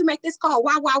 Why didn't you make this call?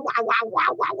 Why?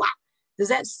 Does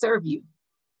that serve you?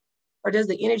 Or does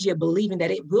the energy of believing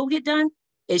that it will get done,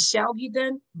 it shall be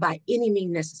done by any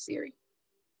means necessary?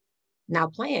 Now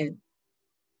plan.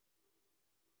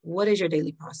 What is your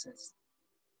daily process?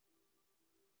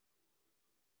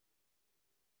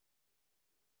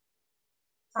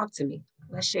 Talk to me.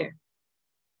 Let's share.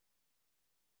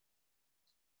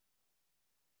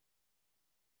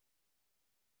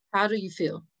 How do you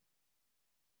feel?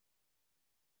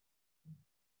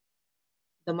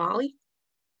 Damali?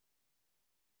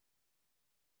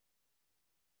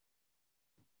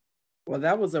 Well,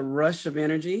 that was a rush of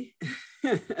energy.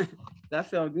 That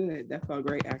felt good. That felt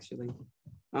great, actually.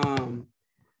 I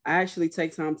actually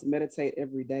take time to meditate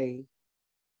every day.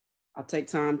 I take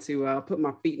time to put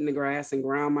my feet in the grass and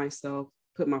ground myself,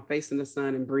 put my face in the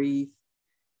sun and breathe.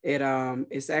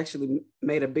 It's actually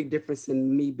made a big difference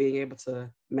in me being able to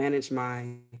manage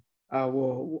my,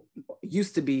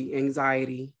 used to be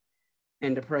anxiety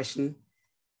and depression.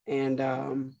 And,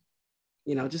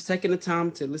 just taking the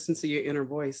time to listen to your inner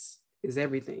voice is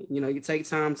everything. You take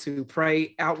time to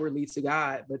pray outwardly to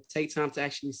God, but take time to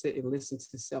actually sit and listen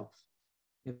to self.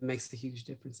 It makes a huge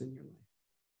difference in your life.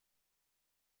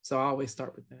 So I always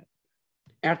start with that.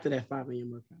 After that 5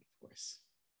 a.m. workout, of course.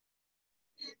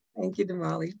 Thank you,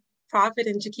 Damali. Prophet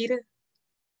and Chiquita.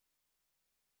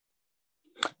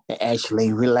 It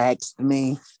actually relaxed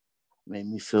me, made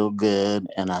me feel good,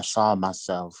 and I saw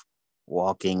myself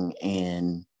walking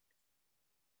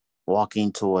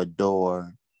to a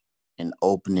door and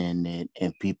opening it,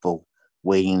 and people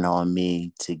waiting on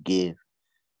me to give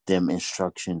them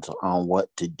instructions on what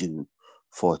to do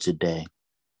for today.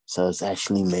 So it's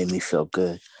actually made me feel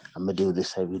good. I'm gonna do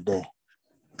this every day.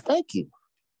 Thank you.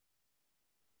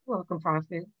 Welcome,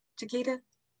 Prophet. Chiquita.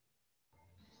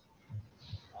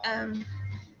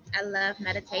 I love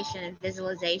meditation and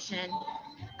visualization.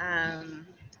 I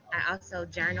also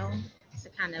journal to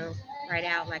kind of write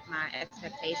out like my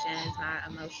expectations, my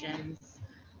emotions,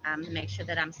 to make sure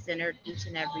that I'm centered each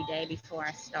and every day before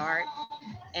I start,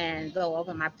 and go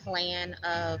over my plan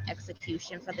of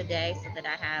execution for the day so that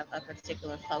I have a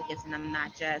particular focus and I'm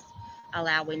not just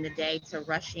allowing the day to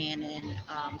rush in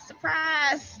and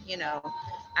surprise,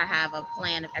 I have a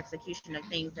plan of execution of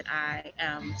things that I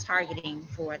am targeting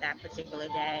for that particular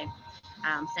day.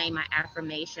 Saying my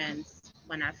affirmations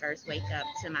when I first wake up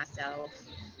to myself,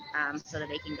 so that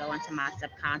they can go into my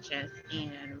subconscious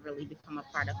and really become a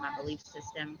part of my belief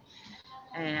system.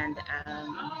 And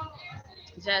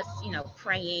just,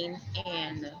 praying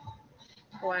and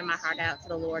pouring my heart out to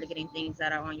the Lord, getting things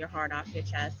that are on your heart off your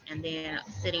chest, and then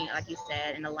sitting, like you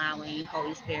said, and allowing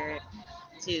Holy Spirit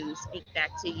to speak back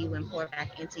to you and pour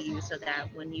back into you, so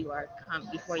that when you are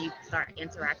before you start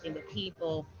interacting with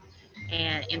people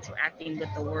and interacting with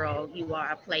the world, you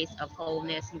are a place of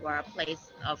wholeness, you are a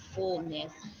place of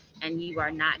fullness, and you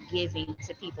are not giving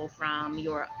to people from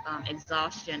your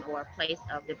exhaustion or a place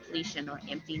of depletion or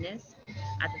emptiness.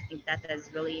 I just think that is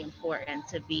really important,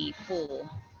 to be full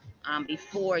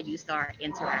before you start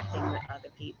interacting with other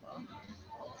people.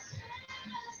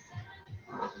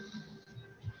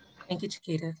 Thank you,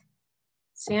 Chiquita.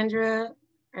 Sandra,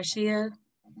 Arshia.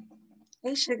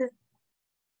 Hey, sugar.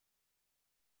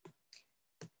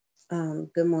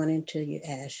 Good morning to you,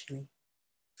 Ashley.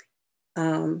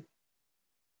 That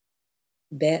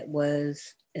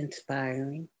was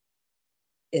inspiring.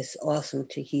 It's awesome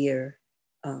to hear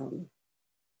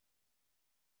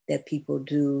that people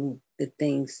do the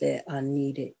things that are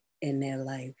needed in their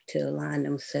life to align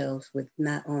themselves with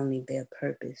not only their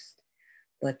purpose,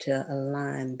 but to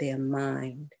align their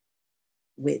mind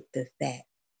with the fact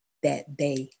that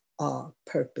they are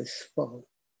purposeful.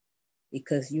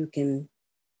 Because you can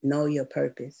know your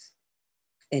purpose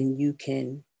and you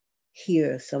can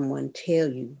hear someone tell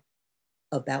you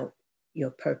about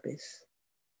your purpose.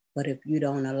 But if you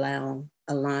don't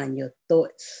align your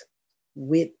thoughts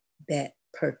with that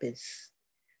purpose,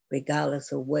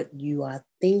 regardless of what you are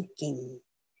thinking,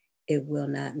 it will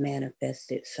not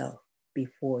manifest itself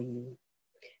before you.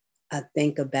 I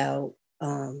think about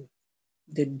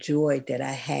the joy that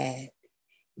I had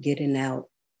getting out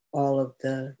all of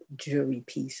the jewelry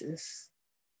pieces.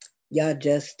 Y'all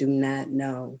just do not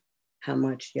know how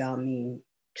much y'all mean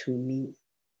to me,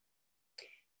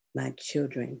 my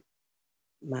children,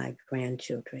 my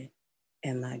grandchildren,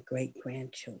 and my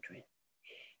great-grandchildren.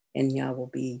 And y'all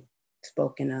will be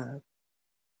spoken of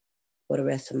for the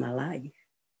rest of my life.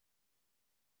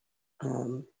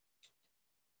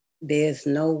 There's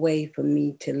no way for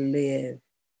me to live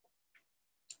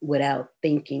without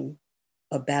thinking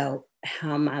about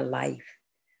how my life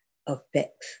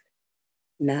affects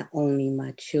not only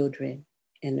my children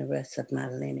and the rest of my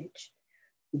lineage,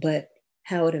 but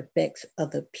how it affects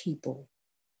other people.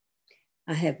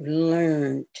 I have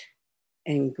learned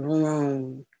and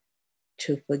grown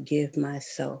to forgive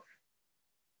myself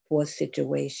for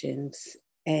situations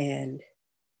and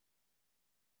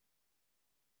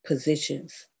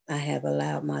positions I have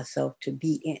allowed myself to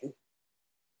be in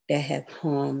that have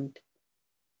harmed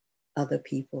other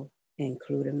people,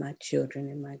 including my children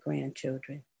and my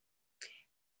grandchildren,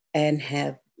 and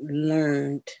have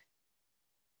learned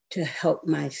to help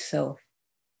myself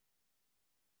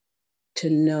to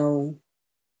know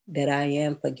that I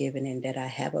am forgiven and that I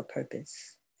have a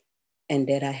purpose and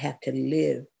that I have to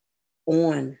live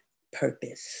on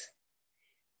purpose.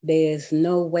 There's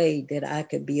no way that I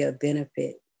could be a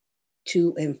benefit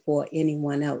to and for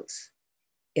anyone else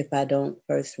if I don't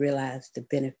first realize the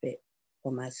benefit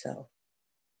for myself.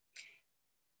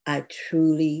 I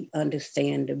truly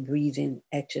understand the breathing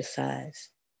exercise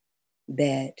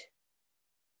that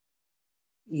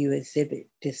you exhibit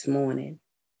this morning.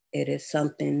 It is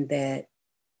something that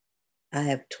I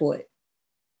have taught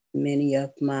many of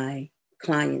my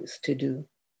clients to do.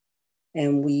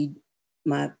 And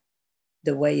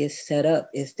the way it's set up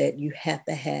is that you have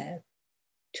to have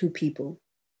two people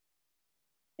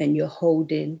and you're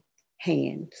holding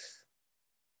hands.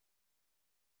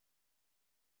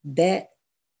 That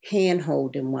hand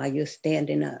holding while you're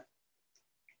standing up,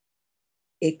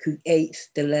 it creates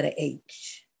the letter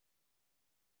H,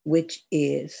 which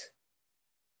is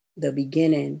the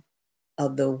beginning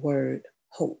of the word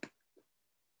hope.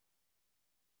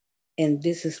 And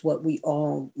this is what we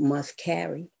all must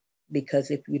carry, because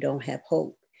if you don't have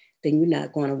hope, then you're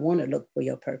not going to want to look for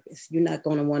your purpose. You're not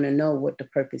going to want to know what the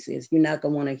purpose is. You're not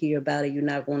going to want to hear about it. You're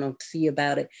not going to see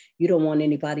about it. You don't want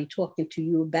anybody talking to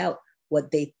you about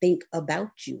what they think about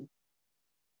you.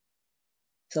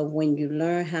 So when you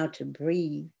learn how to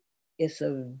breathe, it's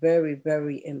a very,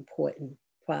 very important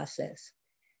process.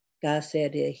 God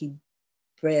said that he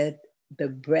breathed the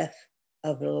breath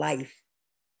of life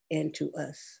into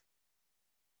us.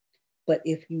 But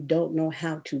if you don't know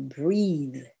how to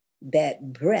breathe that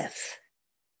breath,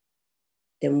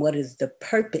 then what is the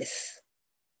purpose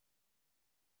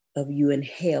of you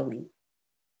inhaling?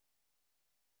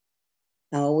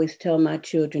 I always tell my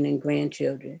children and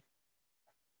grandchildren,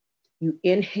 you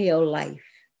inhale life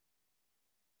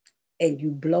and you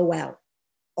blow out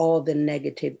all the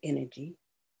negative energy.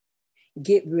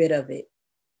 Get rid of it,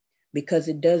 because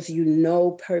it does you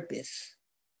no purpose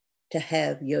to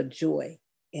have your joy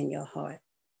in your heart.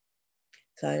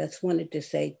 So I just wanted to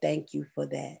say thank you for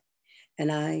that.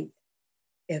 And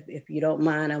if you don't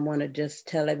mind, I want to just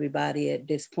tell everybody at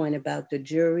this point about the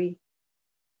jury.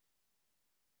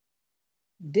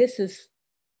 This is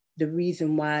the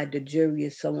reason why the jury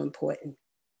is so important.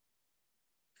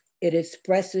 It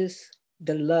expresses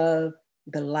the love,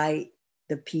 the light,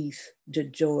 the peace, the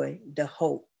joy, the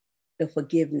hope, the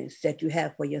forgiveness that you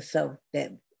have for yourself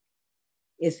that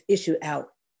is issued out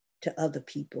to other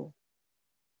people.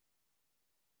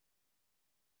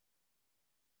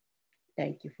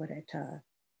 Thank you for that, Todd.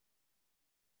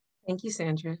 Thank you,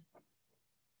 Sandra.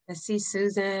 I see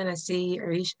Susan, I see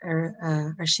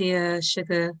Arshia,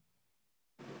 Sugar.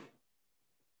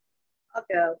 I'll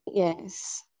go.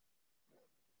 Yes.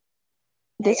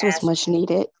 This was much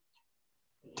needed.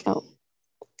 Oh.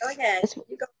 Go ahead.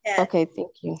 You go ahead. Okay,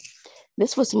 thank you.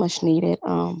 This was much needed.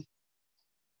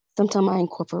 Sometimes I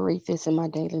incorporate this in my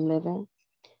daily living,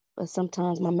 but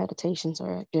sometimes my meditations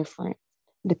are different.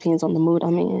 Depends on the mood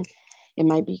I'm in. It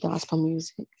might be gospel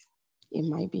music. It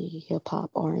might be hip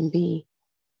hop, R&B.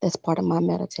 That's part of my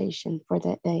meditation for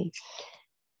that day.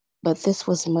 But this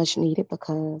was much needed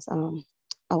because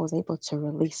I was able to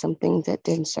release some things that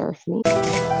didn't serve me.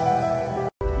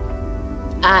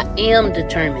 I am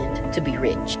determined to be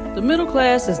rich. The middle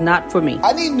class is not for me.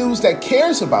 I need news that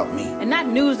cares about me. And not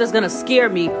news that's gonna scare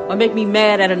me or make me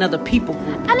mad at another people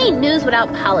group. I need news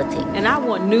without politics. And I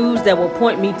want news that will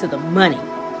point me to the money.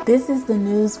 This is the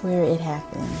news where it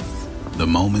happens. The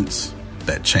moments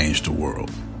that change the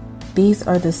world. These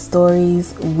are the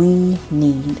stories we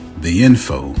need. The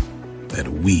info that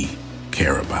we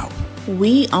care about.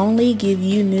 We only give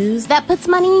you news that puts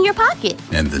money in your pocket.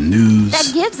 And the news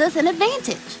that gives us an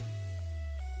advantage.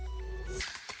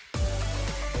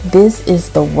 This is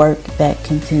the work that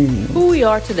continues. Who we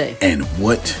are today. And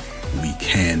what we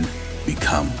can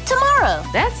become tomorrow.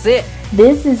 That's it.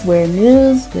 This is where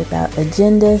news without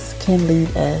agendas can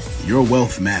lead us. Your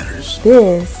wealth matters.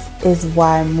 This is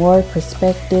why more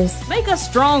perspectives make us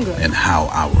stronger. And how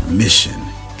our mission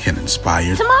can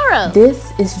inspire tomorrow.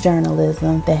 This is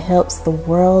journalism that helps the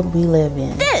world we live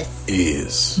in. This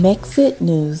is Mexit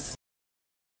News.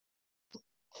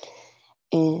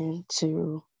 And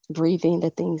to breathe in the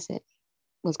things that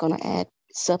was going to add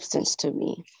substance to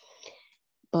me.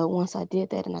 But once I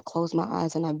did that and I closed my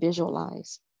eyes and I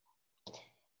visualized,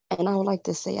 and I would like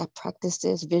to say I practice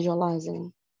this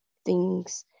visualizing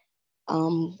things.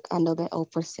 I know that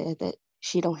Oprah said that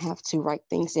she don't have to write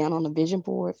things down on a vision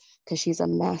board because she's a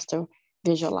master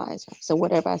visualizer. So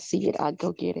whatever I see it, I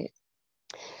go get it.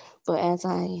 But as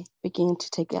I begin to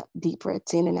take deep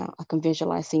breaths in and out, I can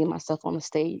visualize seeing myself on a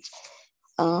stage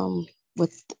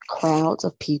with crowds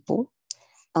of people.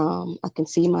 I can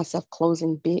see myself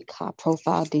closing big,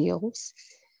 high-profile deals,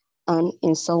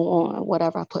 and so on.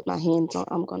 Whatever I put my hands on,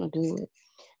 I'm going to do it.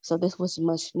 So this was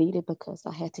much needed because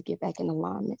I had to get back in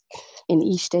alignment. And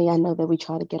each day I know that we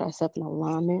try to get ourselves in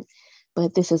alignment,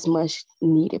 but this is much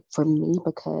needed for me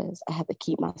because I have to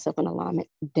keep myself in alignment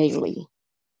daily.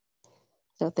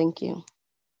 So thank you.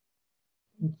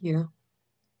 Thank you.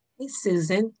 Hey,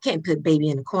 Susan, can't put baby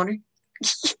in the corner.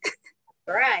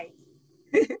 Right.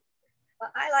 Well,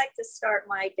 I like to start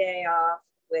my day off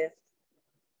with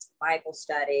Bible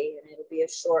study, and it'll be a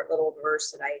short little verse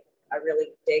that I really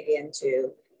dig into.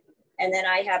 And then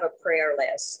I have a prayer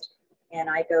list, and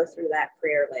I go through that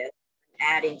prayer list,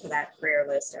 adding to that prayer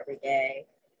list every day.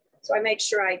 So I make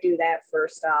sure I do that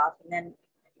first off, and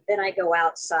then I go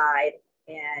outside,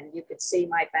 and you can see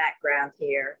my background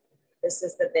here. This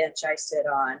is the bench I sit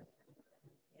on,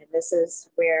 and this is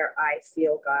where I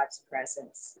feel God's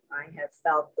presence. I have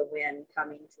felt the wind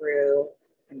coming through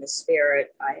in the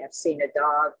spirit. I have seen a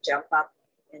dog jump up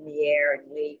in the air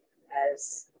and leap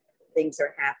as things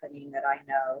are happening that I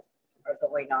know are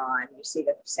going on. You see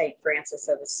the St. Francis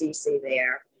of Assisi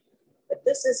there. But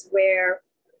this is where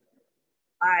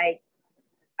I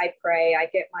pray, I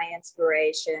get my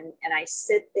inspiration, and I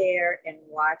sit there and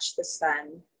watch the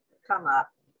sun come up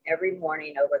every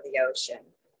morning over the ocean.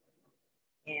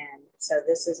 And so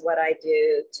this is what I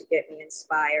do to get me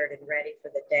inspired and ready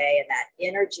for the day, and that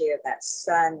energy of that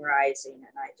sun rising.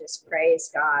 And I just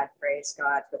praise God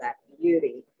for that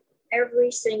beauty. Every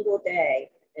single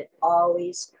day, it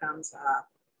always comes up.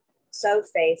 So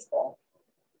faithful.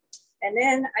 And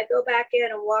then I go back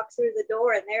in and walk through the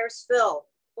door, and there's Phil,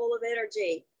 full of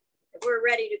energy. We're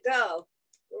ready to go.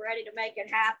 We're ready to make it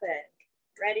happen,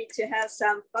 ready to have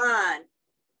some fun.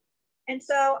 And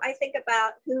so I think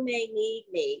about who may need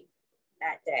me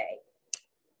that day.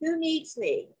 Who needs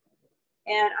me?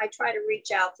 And I try to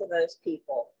reach out to those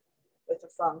people with a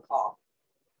phone call.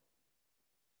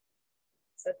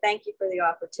 So thank you for the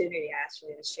opportunity, Ashley,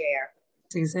 to share.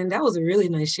 Susan, that was a really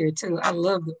nice share too. I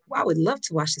would love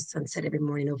to watch the sunset every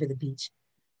morning over the beach.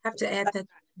 Have to add that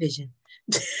vision.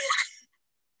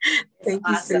 Thank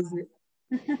you, awesome. Susan.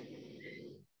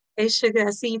 Hey, Sugar,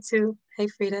 I see you too. Hey,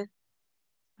 Frida.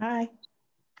 Hi.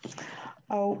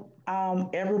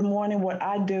 Every morning what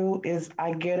I do is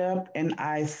I get up and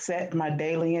I set my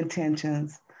daily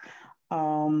intentions,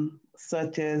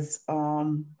 such as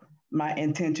my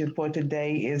intention for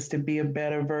today is to be a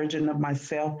better version of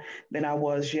myself than I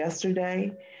was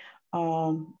yesterday.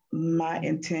 My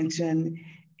intention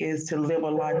is to live a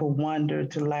life of wonder,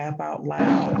 to laugh out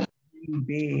loud, dream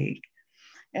big.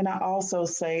 And I also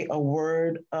say a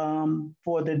word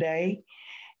for the day.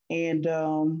 And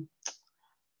and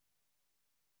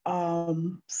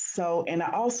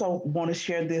I also want to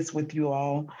share this with you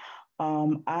all.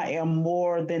 I am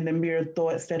more than the mere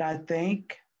thoughts that I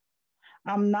think.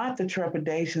 I'm not the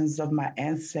trepidations of my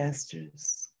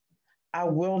ancestors. I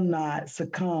will not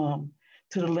succumb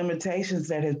to the limitations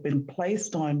that have been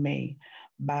placed on me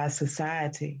by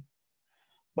society,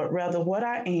 but rather what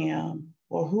I am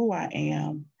or who I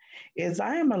am is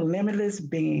I am a limitless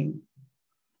being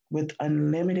with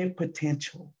unlimited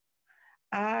potential.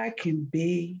 I can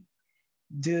be,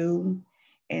 do,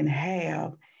 and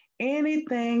have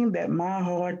anything that my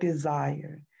heart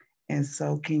desires, and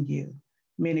so can you.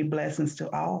 Many blessings to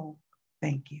all.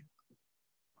 Thank you.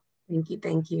 Thank you,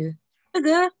 thank you.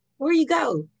 Sugar, where you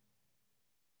go?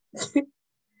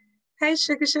 Hey,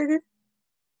 Sugar.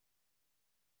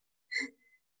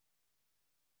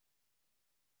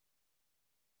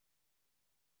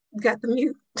 You got the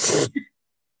mute.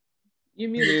 You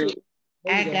muted too.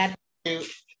 I got you.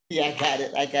 Yeah,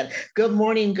 I got it. Good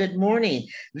morning.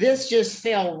 This just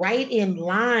fell right in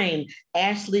line,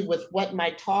 Ashley, with what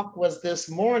my talk was this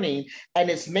morning, and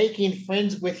it's making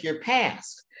friends with your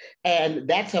past. And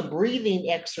that's a breathing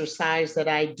exercise that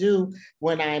I do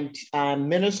when I'm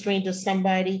ministering to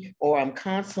somebody or I'm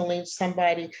counseling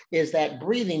somebody, is that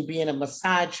breathing, being a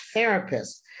massage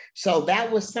therapist. So that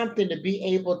was something to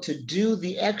be able to do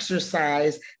the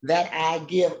exercise that I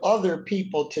give other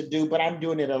people to do, but I'm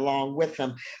doing it along with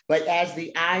them. But as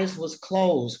the eyes was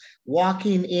closed,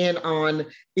 walking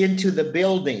into the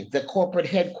building, the corporate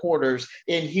headquarters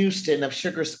in Houston of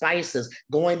Sugar Spices,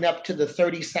 going up to the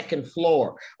 32nd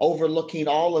floor, overlooking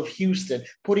all of Houston,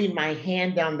 putting my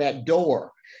hand on that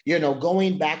door,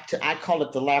 going back to, I call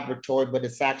it the laboratory, but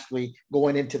it's actually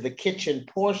going into the kitchen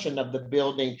portion of the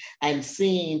building and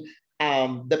seeing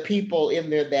the people in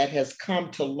there that has come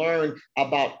to learn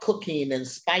about cooking and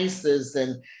spices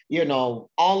and,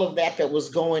 all of that was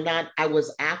going on. I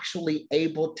was actually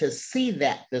able to see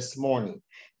that this morning.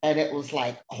 And it was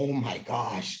like, oh my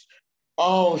gosh.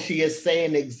 Oh, she is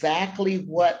saying exactly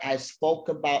what I spoke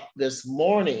about this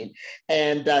morning.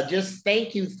 And just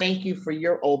thank you for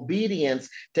your obedience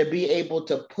to be able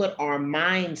to put our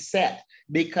mindset,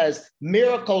 because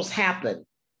miracles happen.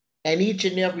 And each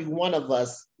and every one of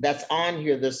us that's on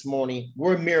here this morning,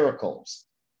 we're miracles.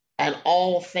 And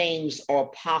all things are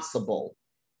possible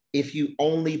if you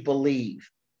only believe.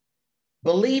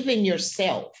 Believe in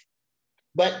yourself.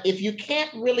 But if you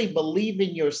can't really believe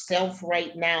in yourself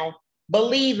right now,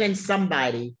 believe in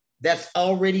somebody that's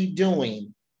already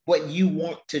doing what you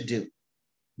want to do.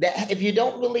 That if you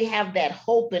don't really have that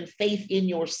hope and faith in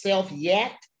yourself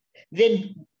yet,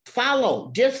 then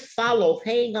just follow,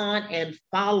 hang on and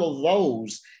follow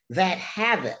those that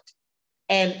have it.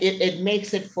 And it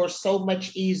makes it for so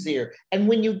much easier. And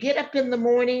when you get up in the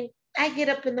morning, I get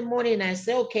up in the morning and I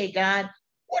say, okay, God,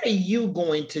 what are you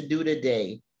going to do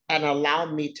today? And allow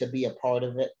me to be a part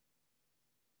of it.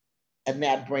 And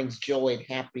that brings joy and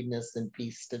happiness and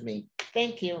peace to me.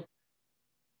 Thank you.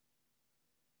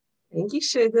 Thank you,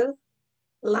 Sugar.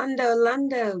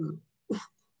 Londo.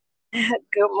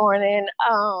 Good morning.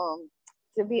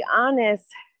 To be honest,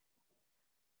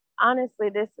 honestly,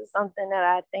 this is something that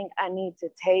I think I need to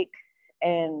take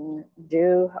and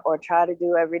do or try to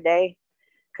do every day.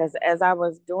 Because as I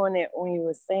was doing it, when you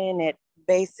were saying it,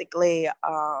 basically,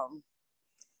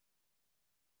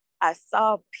 I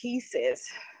saw pieces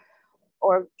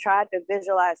or tried to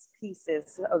visualize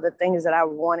pieces of the things that I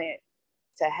wanted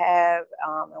to have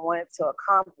and wanted to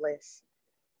accomplish.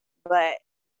 But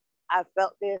I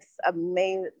felt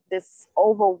this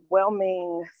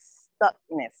overwhelming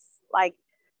stuckness, like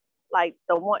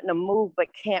the wanting to move but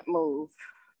can't move,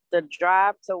 the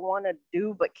drive to want to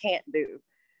do but can't do.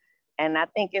 And I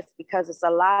think it's because it's a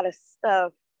lot of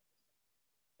stuff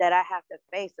that I have to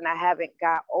face and I haven't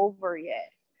got over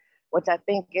yet, which I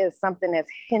think is something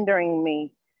that's hindering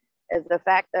me, is the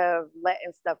fact of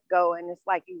letting stuff go. And it's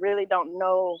like you really don't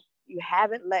know, you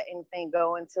haven't let anything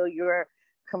go until you're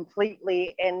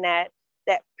completely in that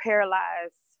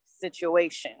paralyzed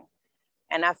situation.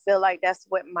 And I feel like that's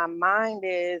what my mind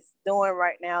is doing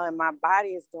right now and my body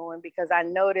is doing, because I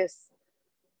noticed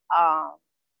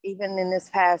even in this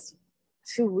past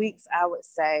 2 weeks, I would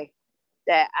say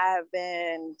that I've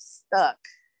been stuck,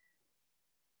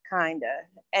 kind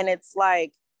of. And it's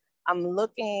like, I'm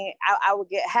looking, I would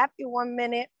get happy 1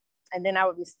 minute and then I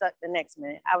would be stuck the next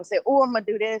minute. I would say, oh, I'm gonna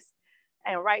do this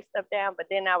and write stuff down, but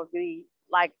then I would be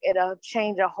like, it'll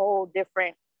change a whole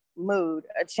different mood,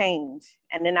 a change.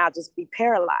 And then I'll just be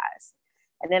paralyzed.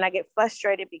 And then I get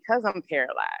frustrated because I'm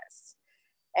paralyzed.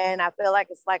 And I feel like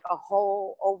it's like a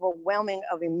whole overwhelming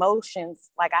of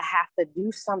emotions. Like I have to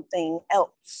do something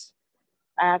else.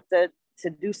 I have to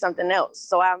do something else.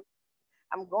 So I'm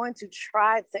going to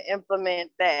try to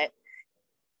implement that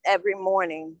every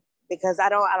morning, because I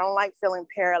don't like feeling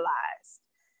paralyzed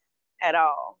at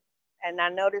all. And I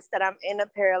noticed that I'm in a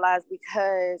paralyzed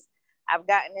because I've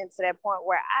gotten into that point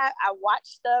where I watch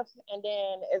stuff and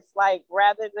then it's like,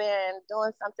 rather than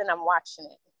doing something, I'm watching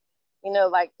it, you know,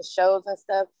 like the shows and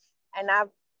stuff. And I've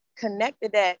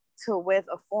connected that with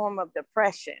a form of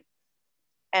depression.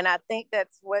 And I think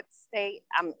that's what state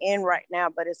I'm in right now,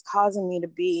 but it's causing me to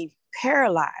be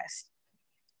paralyzed.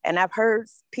 And I've heard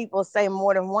people say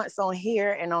more than once on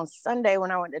here and on Sunday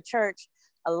when I went to church,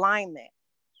 alignment.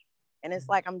 And it's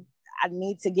like, I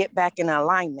need to get back in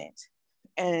alignment.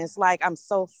 And it's like, I'm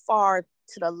so far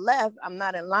to the left, I'm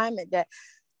not in alignment, that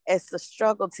it's a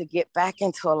struggle to get back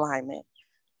into alignment.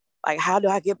 Like, how do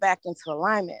I get back into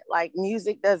alignment? Like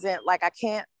music doesn't, like I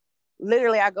can't,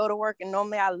 literally I go to work and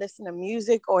normally I listen to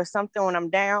music or something when I'm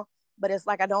down, but it's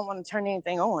like, I don't want to turn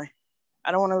anything on.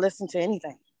 I don't want to listen to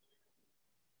anything.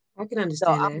 I can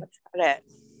understand so I'm gonna try that.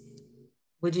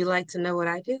 Would you like to know what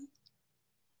I do?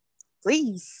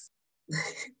 Please.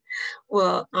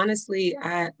 Well, honestly,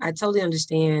 I totally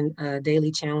understand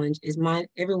daily challenge is mine.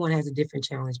 Everyone has a different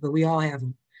challenge, but we all have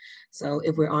them. So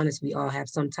if we're honest, we all have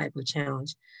some type of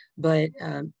challenge. But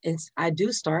I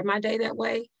do start my day that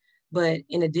way. But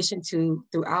in addition to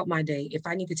throughout my day, if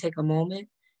I need to take a moment,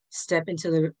 step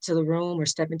into the room or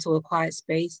step into a quiet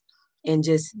space and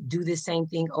just do the same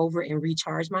thing over and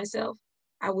recharge myself,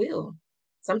 I will.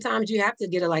 Sometimes you have to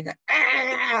get out, like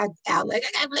I can't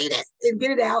believe this, and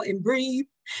get it out and breathe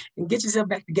and get yourself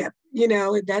back together. You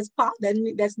know, that's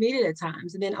needed at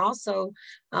times. And then also,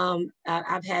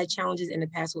 I've had challenges in the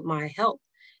past with my health,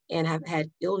 and I've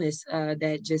had illness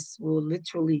that just will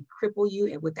literally cripple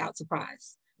you and without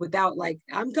surprise, without like,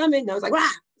 I'm coming. And I was like, wow,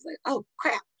 it's like, oh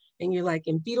crap. And you're like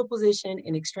in fetal position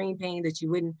in extreme pain that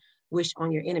you wouldn't wish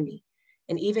on your enemy.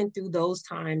 And even through those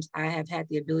times, I have had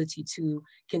the ability to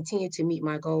continue to meet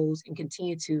my goals and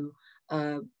continue to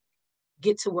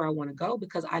get to where I want to go,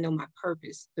 because I know my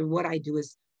purpose. What I do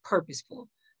is purposeful.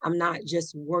 I'm not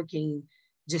just working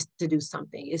just to do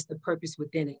something. It's the purpose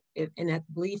within it. And I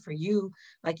believe for you,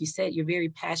 like you said, you're very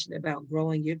passionate about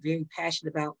growing. You're very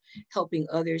passionate about helping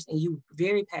others. And you're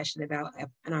very passionate about,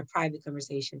 in our private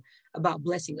conversation, about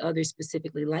blessing others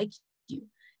specifically like you.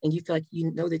 And you feel like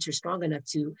you know that you're strong enough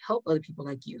to help other people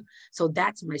like you. So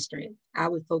that's my strength. I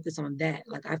would focus on that.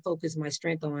 Like I focus my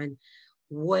strength on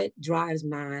what drives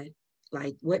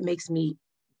what makes me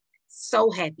so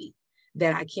happy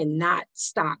that I cannot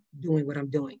stop doing what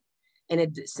I'm doing. And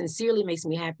it sincerely makes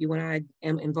me happy when I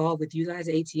am involved with you guys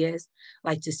at ATS,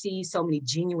 like to see so many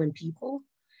genuine people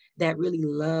that really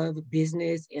love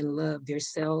business and love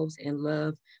themselves and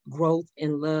love growth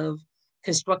and love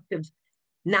constructive,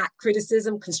 not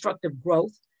criticism, constructive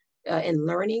growth and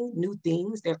learning new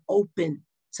things. They're open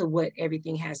to what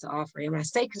everything has to offer. And when I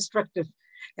say constructive,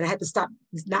 and I had to stop,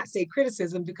 not say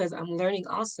criticism, because I'm learning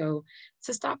also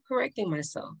to stop correcting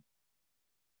myself.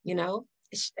 You know,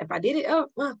 if I did it, oh,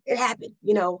 well, it happened.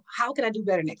 You know, how can I do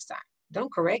better next time?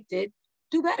 Don't correct it,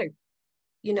 do better.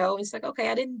 You know, it's like, okay,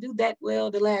 I didn't do that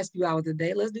well the last few hours of the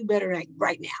day. Let's do better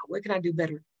right now. What can I do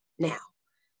better now?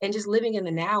 And just living in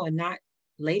the now and not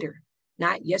later,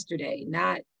 not yesterday,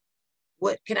 not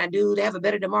what can I do to have a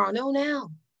better tomorrow? No, now.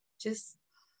 Just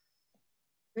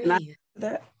really.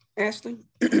 That, Ashley?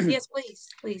 Yes, please,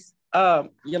 please.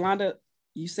 Yolanda,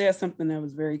 you said something that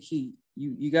was very key.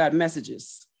 You got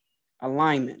messages,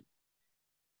 alignment.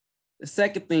 The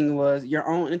second thing was your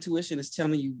own intuition is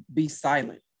telling you be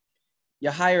silent.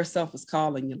 Your higher self is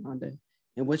calling, Yolanda.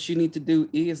 And what you need to do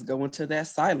is go into that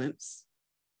silence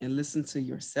and listen to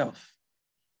yourself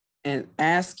and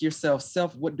ask yourself,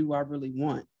 self, what do I really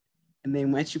want? And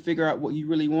then once you figure out what you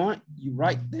really want, you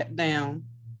write that down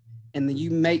and then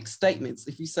you make statements.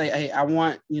 If you say, hey, I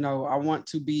want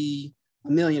to be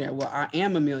a millionaire. Well, I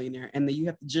am a millionaire. And then you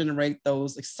have to generate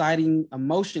those exciting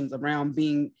emotions around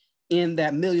being in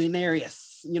that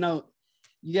millionaires. You know,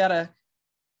 you got to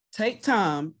take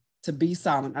time to be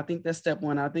silent. I think that's step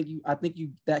one. I think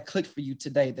you that clicked for you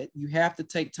today, that you have to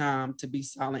take time to be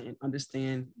silent and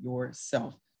understand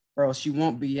yourself, or else you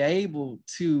won't be able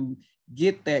to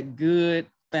get that good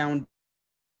found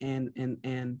and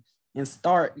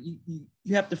start.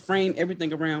 You have to frame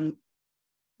everything around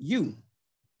you.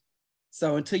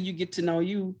 So until you get to know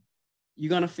you,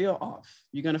 you're gonna feel off.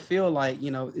 You're gonna feel like,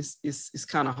 you know, it's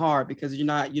kind of hard because you're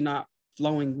not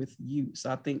flowing with you.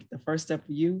 So I think the first step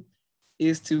for you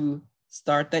is to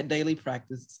start that daily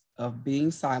practice of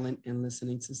being silent and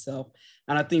listening to self.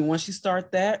 And I think once you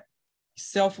start that,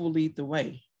 self will lead the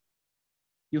way.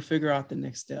 You'll figure out the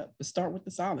next step. But start with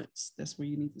the silence. That's where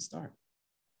you need to start.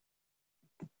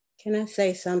 Can I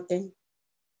say something?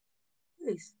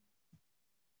 Please.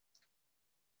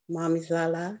 Mommy's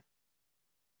Lala.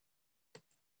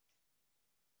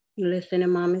 You listening,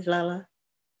 Mommy's Lala?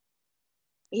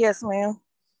 Yes, ma'am.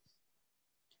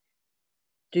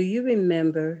 Do you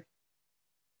remember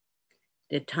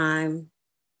the time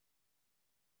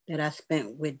that I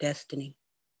spent with Destiny?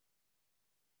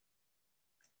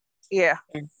 Yeah.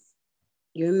 And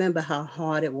you remember how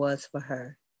hard it was for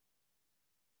her.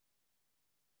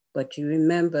 But you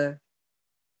remember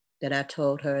that I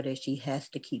told her that she has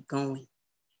to keep going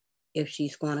if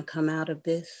she's going to come out of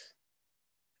this.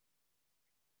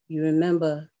 You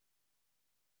remember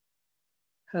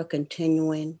her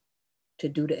continuing to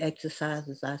do the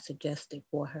exercises I suggested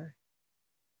for her,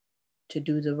 to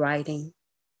do the writing,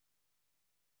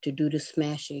 to do the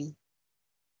smashing.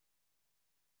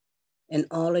 And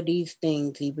all of these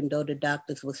things, even though the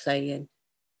doctors were saying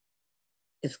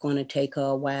it's going to take her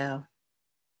a while,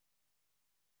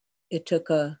 it took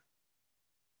her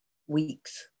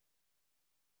weeks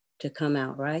to come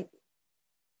out, right?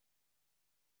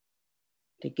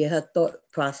 To get her thought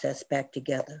process back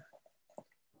together.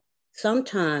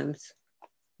 Sometimes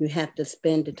you have to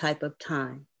spend the type of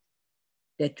time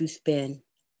that you spend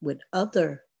with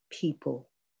other people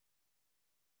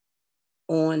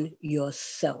on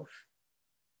yourself.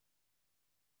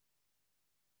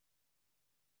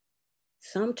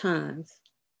 Sometimes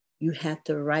you have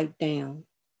to write down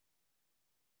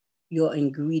your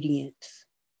ingredients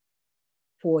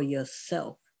for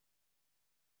yourself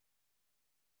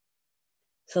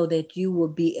so that you will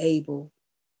be able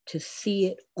to see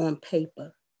it on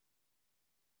paper.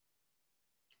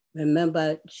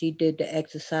 Remember, she did the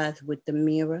exercise with the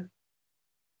mirror.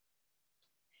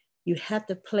 You have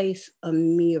to place a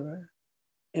mirror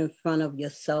in front of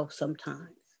yourself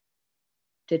sometimes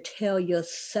to tell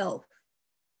yourself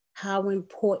how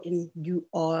important you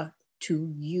are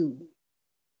to you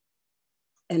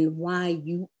and why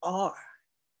you are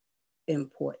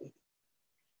important.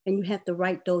 And you have to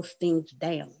write those things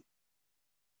down.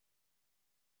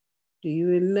 Do you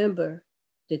remember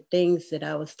the things that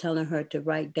I was telling her to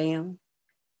write down?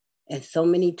 And so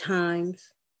many times,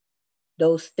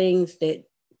 those things that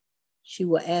she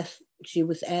was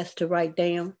asked to write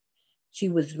down, she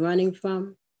was running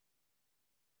from.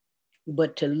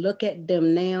 But to look at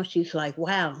them now, she's like,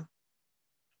 wow,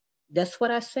 that's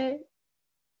what I said.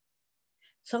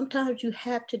 Sometimes you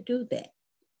have to do that.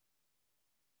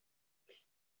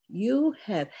 You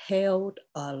have held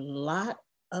a lot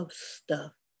of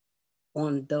stuff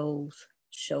on those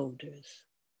shoulders.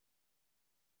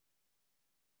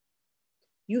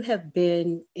 You have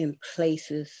been in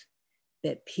places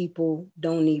that people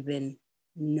don't even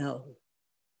know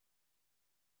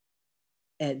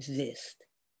exist.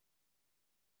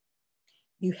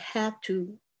 You have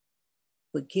to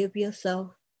forgive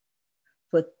yourself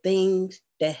for things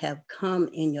that have come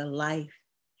in your life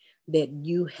that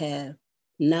you have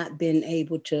not been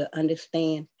able to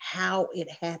understand how it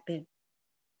happened,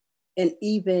 and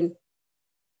even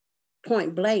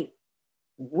point blank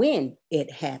when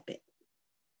it happened.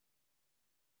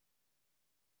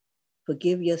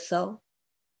 Forgive yourself,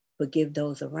 forgive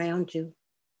those around you,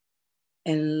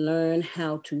 and learn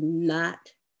how to not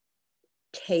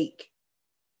take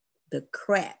the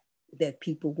crap that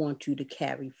people want you to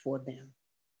carry for them.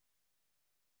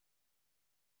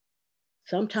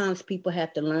 Sometimes people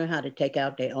have to learn how to take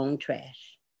out their own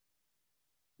trash.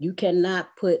 You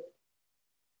cannot put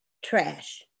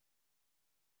trash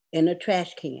in a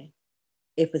trash can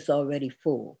if it's already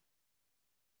full.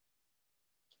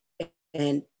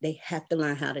 And they have to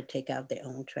learn how to take out their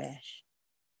own trash.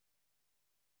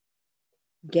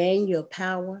 Gain your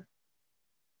power.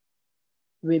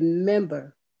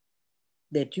 Remember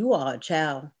that you are a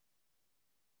child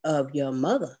of your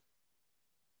mother.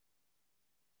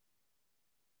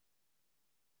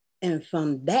 And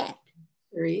from that,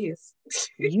 you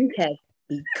have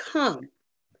become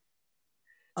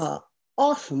an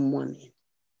awesome woman.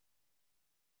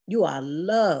 You are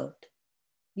loved.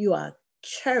 You are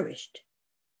cherished.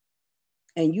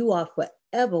 And you are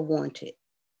forever wanted.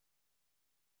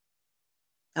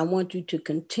 I want you to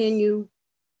continue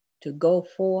to go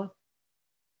forth.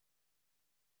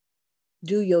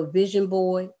 Do your vision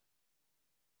board.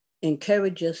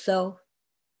 Encourage yourself.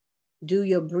 Do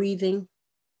your breathing.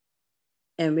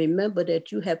 And remember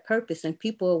that you have purpose and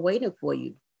people are waiting for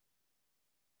you.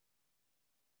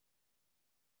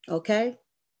 Okay?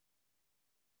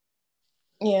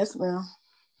 Yes, ma'am.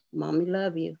 Mommy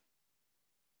love you.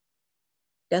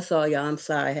 That's all, y'all. I'm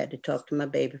sorry I had to talk to my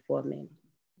baby for a minute.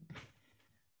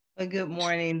 Well, good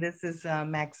morning. This is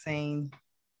Maxine.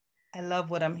 I love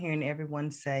what I'm hearing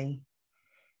everyone say.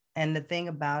 And the thing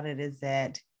about it is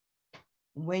that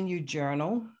when you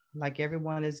journal, like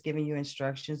everyone is giving you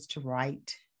instructions to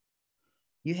write,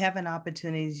 you have an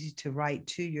opportunity to write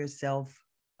to yourself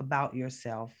about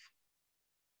yourself.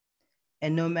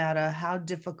 And no matter how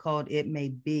difficult it may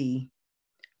be,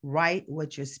 write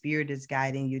what your spirit is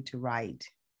guiding you to write.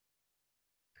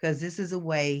 Because this is a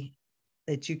way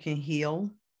that you can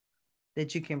heal,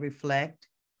 that you can reflect,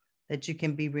 that you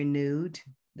can be renewed,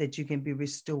 that you can be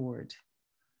restored.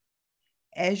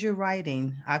 As you're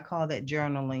writing, I call that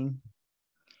journaling.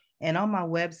 And on my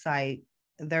website,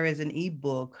 there is an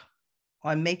ebook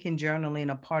on making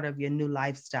journaling a part of your new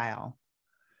lifestyle.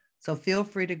 So feel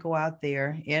free to go out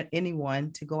there,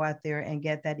 anyone to go out there and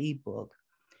get that ebook.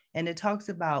 And it talks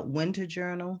about when to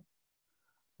journal,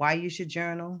 why you should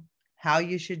journal, how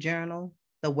you should journal,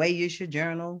 the way you should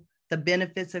journal, the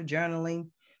benefits of journaling,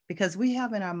 because we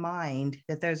have in our mind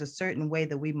that there's a certain way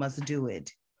that we must do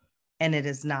it, and it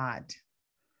is not.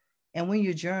 And when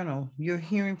you journal, you're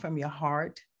hearing from your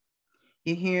heart,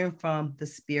 you're hearing from the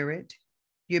spirit,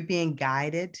 you're being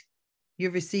guided,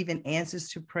 you're receiving answers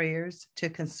to prayers, to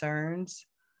concerns.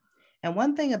 And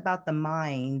one thing about the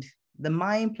mind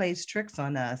plays tricks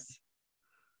on us.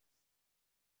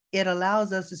 It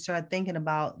allows us to start thinking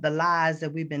about the lies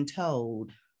that we've been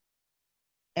told.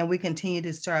 And we continue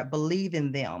to start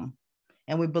believing them.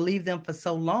 And we believe them for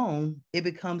so long, it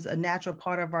becomes a natural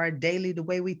part of our daily, the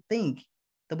way we think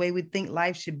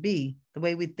life should be, the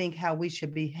way we think how we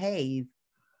should behave.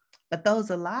 But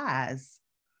those are lies.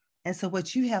 And so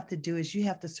what you have to do is you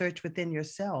have to search within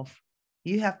yourself.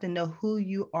 You have to know who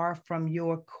you are from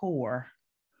your core.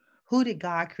 Who did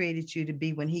God create you to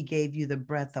be when he gave you the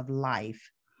breath of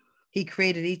life? He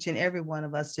created each and every one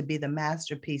of us to be the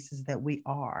masterpieces that we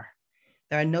are.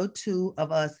 There are no two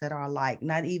of us that are alike,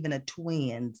 not even a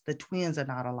twins. The twins are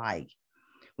not alike.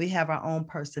 We have our own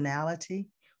personality.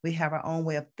 We have our own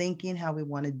way of thinking, how we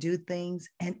want to do things,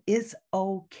 and it's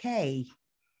okay.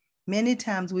 Many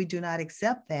times we do not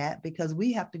accept that because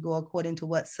we have to go according to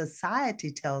what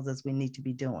society tells us we need to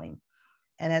be doing.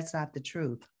 And that's not the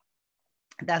truth.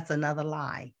 That's another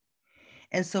lie.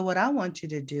 And so what I want you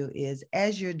to do is,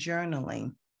 as you're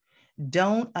journaling,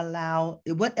 don't allow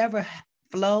whatever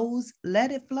flows,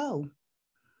 let it flow,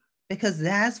 because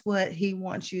that's what he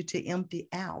wants you to empty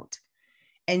out.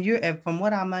 And you're, from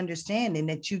what I'm understanding,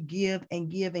 that you give and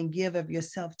give and give of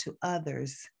yourself to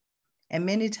others. And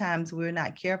many times we're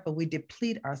not careful, we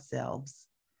deplete ourselves.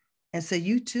 And so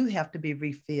you too have to be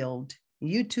refilled.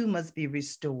 You too must be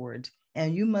restored.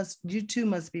 and you too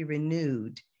must be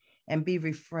renewed and be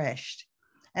refreshed.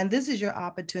 And this is your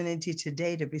opportunity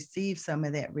today to receive some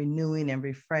of that renewing and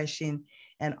refreshing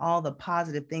and all the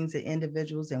positive things that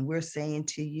individuals and we're saying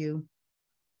to you.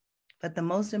 But the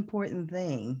most important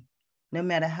thing, no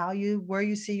matter where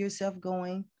you see yourself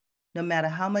going, no matter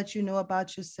how much you know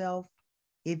about yourself,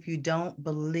 if you don't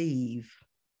believe,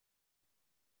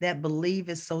 that belief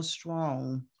is so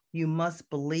strong. You must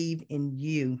believe in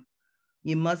you.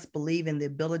 You must believe in the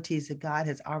abilities that God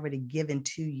has already given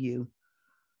to you.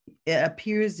 It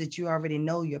appears that you already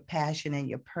know your passion and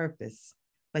your purpose,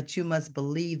 but you must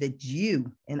believe that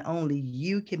you and only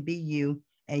you can be you,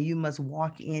 and you must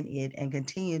walk in it and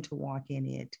continue to walk in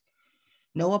it.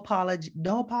 No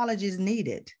apologies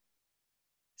needed.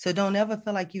 So don't ever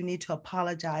feel like you need to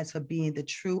apologize for being the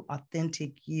true,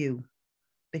 authentic you,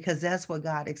 because that's what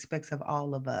God expects of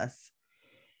all of us.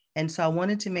 And so I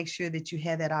wanted to make sure that you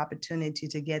had that opportunity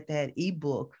to get that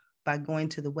ebook by going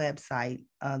to the website,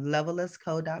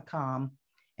 levelusco.com,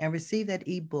 and receive that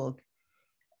ebook.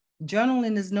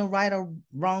 Journaling is no right or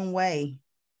wrong way.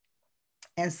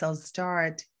 And so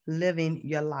start living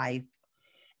your life.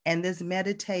 And this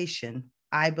meditation,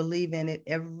 I believe in it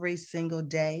every single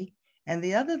day. And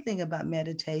the other thing about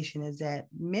meditation is that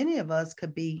many of us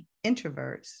could be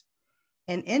introverts,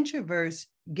 and introverts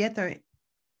get their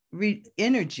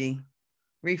energy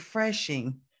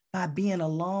refreshing by being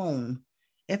alone.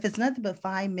 If it's nothing but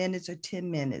 5 minutes or 10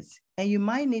 minutes, and you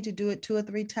might need to do it 2 or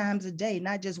 3 times a day,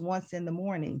 not just once in the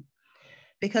morning,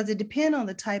 because it depends on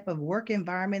the type of work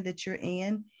environment that you're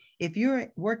in. If you're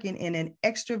working in an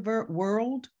extrovert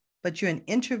world, but you're an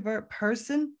introvert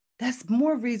person, that's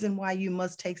more reason why you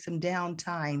must take some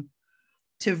downtime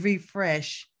to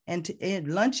refresh. And at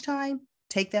lunchtime,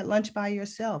 take that lunch by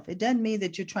yourself. It doesn't mean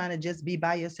that you're trying to just be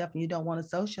by yourself and you don't want to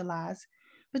socialize,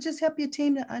 but just help your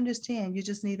team to understand you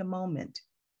just need a moment,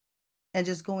 and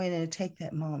just go in and take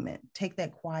that moment, take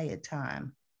that quiet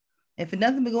time. If it's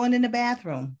nothing but going in the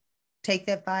bathroom, take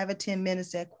that 5 or 10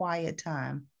 minutes, that quiet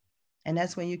time. And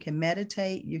that's when you can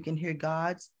meditate. You can hear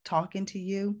God's talking to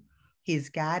you. He's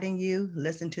guiding you.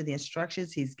 Listen to the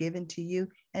instructions he's given to you,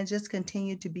 and just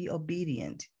continue to be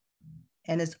obedient.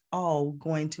 And it's all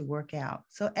going to work out.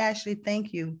 So Ashley,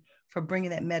 thank you for bringing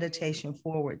that meditation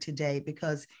forward today,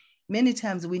 because many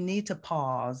times we need to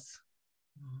pause,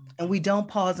 and we don't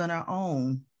pause on our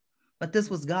own. But this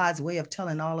was God's way of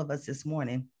telling all of us this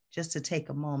morning just to take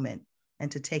a moment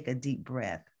and to take a deep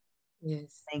breath.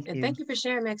 Yes. Thank you. And thank you for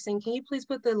sharing, Maxine. Can you please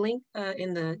put the link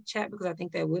in the chat, because I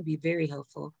think that would be very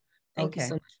helpful. Thank you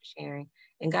so much for sharing.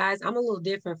 And guys, I'm a little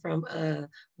different from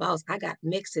Boss. I got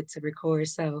Mixed to record.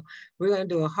 So we're going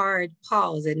to do a hard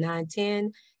pause at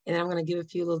 9:10. And I'm going to give a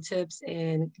few little tips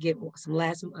and get some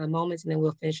last moments, and then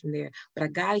we'll finish from there. But I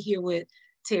got to hear what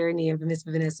Tierney and Miss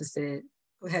Vanessa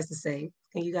has to say.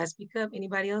 Can you guys speak up?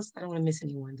 Anybody else? I don't want to miss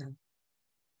anyone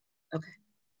though. Okay.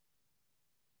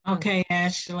 Okay,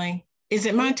 Ashley. Is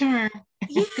it my turn?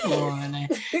 Yes. Good morning.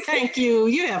 Thank you.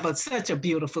 You have such a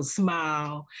beautiful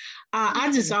smile. I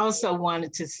just also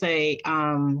wanted to say,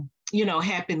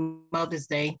 happy Mother's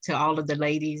Day to all of the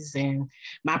ladies, and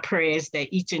my prayers that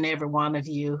each and every one of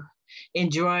you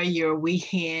enjoy your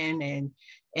weekend,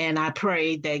 and I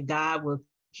pray that God will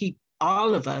keep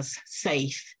all of us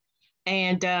safe.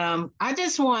 And I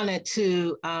just wanted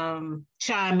to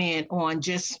chime in on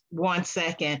just 1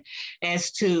 second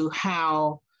as to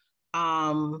how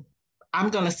I'm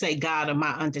going to say God of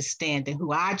my understanding,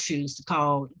 who I choose to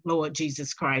call Lord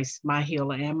Jesus Christ, my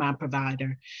healer and my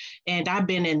provider. And I've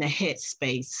been in the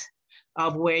headspace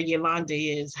of where Yolanda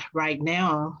is right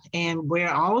now, and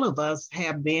where all of us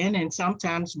have been, and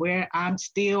sometimes where I'm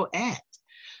still at.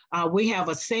 We have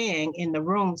a saying in the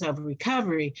rooms of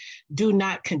recovery: do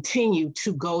not continue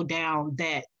to go down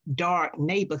that dark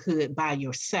neighborhood by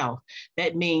yourself.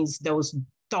 That means those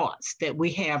thoughts that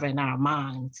we have in our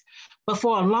minds. But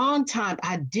for a long time,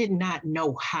 I did not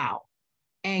know how.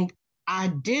 And I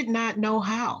did not know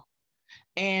how.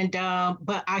 And,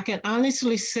 but I can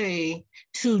honestly say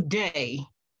today,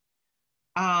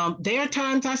 there are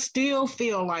times I still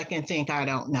feel like and think I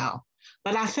don't know.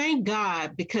 But I thank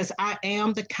God, because I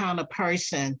am the kind of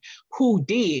person who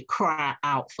did cry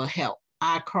out for help.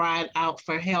 I cried out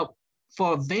for help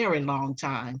for a very long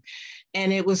time.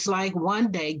 And it was like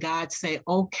one day God said,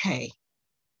 okay,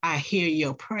 I hear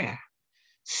your prayer.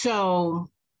 So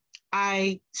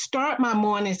I start my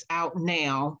mornings out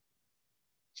now.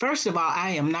 First of all,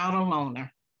 I am not a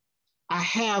loner. I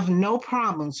have no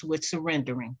problems with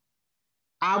surrendering.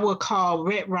 I will call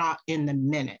Red Rock in a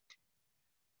minute.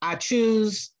 I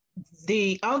choose.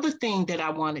 The other thing that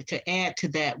I wanted to add to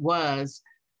that was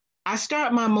I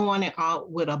start my morning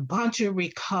out with a bunch of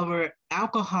recovered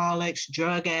alcoholics,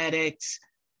 drug addicts.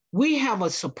 We have a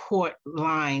support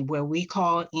line where we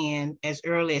call in as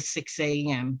early as 6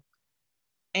 a.m.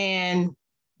 And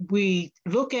we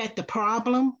look at the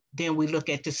problem, then we look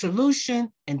at the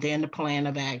solution, and then the plan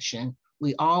of action.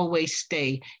 We always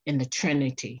stay in the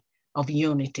trinity of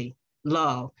unity,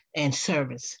 love, and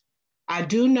service. I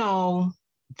do know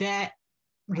that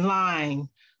line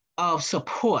of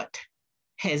support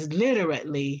has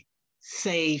literally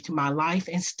saved my life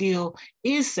and still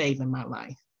is saving my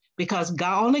life, because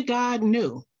God, only God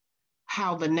knew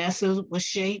how Vanessa was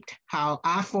shaped, how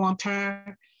I formed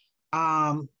her.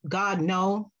 God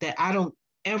knows that I don't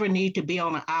ever need to be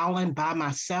on an island by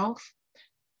myself.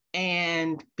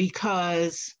 And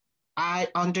because I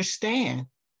understand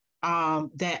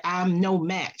that I'm no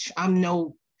match, I'm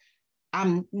no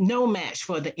match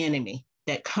for the enemy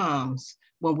that comes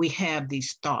when we have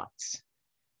these thoughts.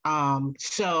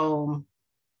 So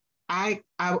I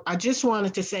just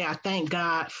wanted to say I thank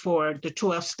God for the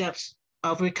 12 steps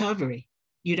of recovery.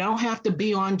 You don't have to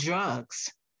be on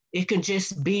drugs. It can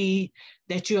just be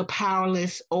that you're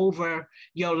powerless over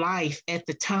your life at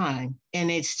the time.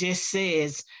 And it just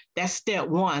says, that's step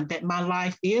one, that my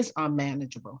life is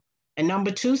unmanageable. And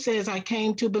number two says, I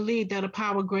came to believe that a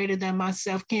power greater than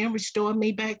myself can restore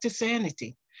me back to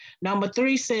sanity. Number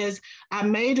three says, I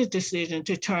made a decision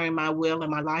to turn my will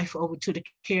and my life over to the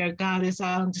care of God as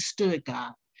I understood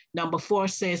God. Number four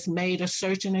says, made a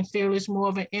searching and fearless more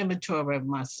of an inventory of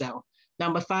myself.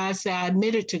 Number five says, I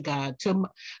admitted to God, to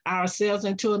ourselves,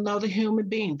 and to another human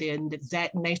being, the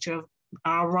exact nature of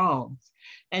our wrongs.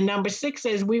 And number six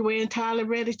says, we were entirely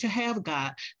ready to have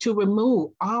God to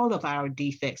remove all of our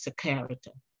defects of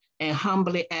character, and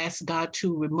humbly asked God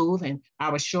to remove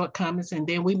our shortcomings. And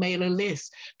then we made a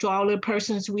list to all the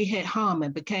persons we had harmed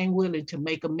and became willing to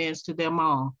make amends to them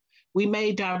all. We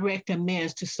made direct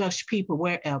amends to such people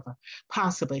wherever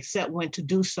possible, except when to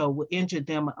do so would injure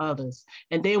them or others.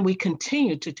 And then we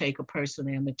continued to take a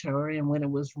personal inventory, and when it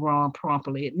was wrong,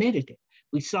 promptly admitted it.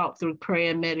 We sought through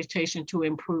prayer and meditation to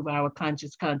improve our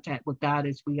conscious contact with God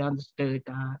as we understood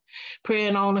God,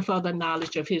 praying only for the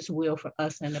knowledge of his will for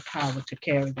us and the power to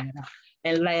carry that out.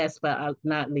 And last but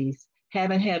not least,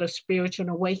 having had a spiritual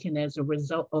awakening as a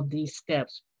result of these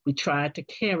steps, we tried to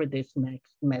carry this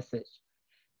message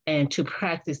and to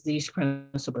practice these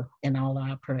principles in all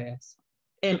our prayers,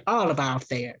 in all of our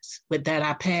affairs. With that,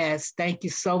 I pass. Thank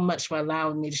you so much for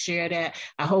allowing me to share that.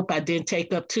 I hope I didn't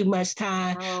take up too much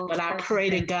time, but I pray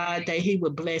to God that he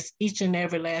would bless each and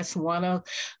every last one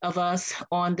of us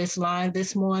on this line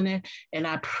this morning. And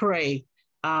I pray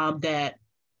that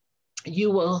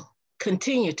you will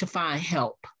continue to find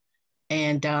help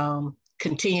and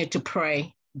continue to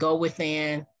pray, go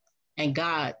within, and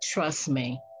God, trust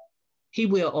me, he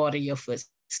will order your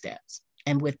footsteps.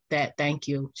 And with that, thank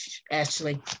you,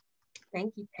 Ashley.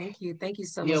 Thank you. Thank you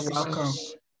so much. You're welcome.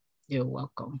 You're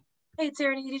welcome. Hey,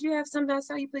 Tierney, did you have something? I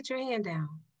saw you put your hand down.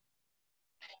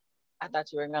 I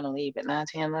thought you were going to leave at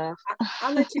 9:10 left.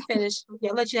 I'll let you finish.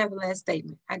 Yeah, I'll let you have the last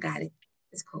statement. I got it.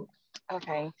 It's cool.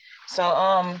 Okay.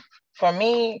 So for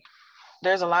me,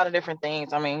 there's a lot of different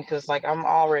things. I mean, because like I'm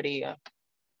already,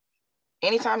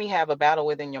 anytime you have a battle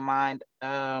within your mind,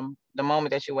 the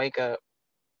moment that you wake up,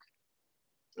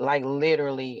 like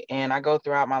literally, and I go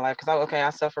throughout my life, because I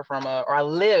suffer from I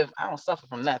don't suffer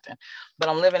from nothing, but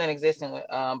I'm living and existing with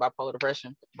bipolar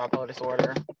depression, bipolar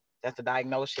disorder. That's the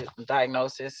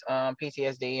diagnosis,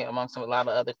 PTSD, amongst a lot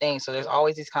of other things. So there's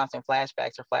always these constant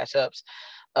flashbacks or flash ups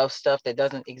of stuff that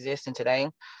doesn't exist in today.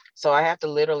 So I have to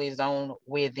literally zone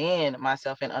within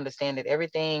myself and understand that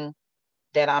everything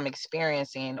that I'm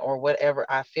experiencing or whatever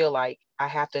I feel like, I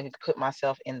have to put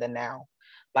myself in the now.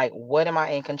 Like, what am I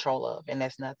in control of? And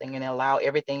that's nothing. And allow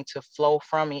everything to flow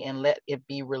from me and let it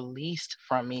be released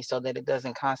from me so that it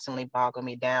doesn't constantly boggle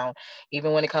me down.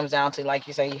 Even when it comes down to, like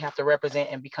you say, you have to represent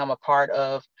and become a part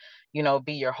of,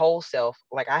 be your whole self.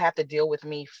 Like, I have to deal with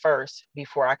me first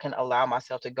before I can allow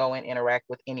myself to go and interact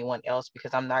with anyone else,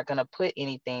 because I'm not going to put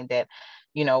anything that,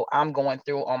 I'm going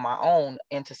through on my own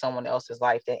into someone else's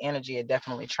life. That energy, it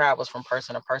definitely travels from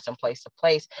person to person, place to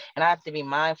place. And I have to be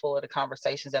mindful of the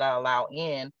conversations that I allow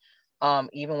in,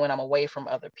 even when I'm away from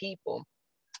other people.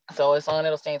 So it's one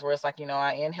of those things where it's like,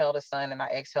 I inhale the sun and I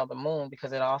exhale the moon,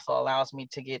 because it also allows me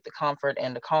to get the comfort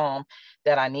and the calm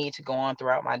that I need to go on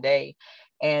throughout my day.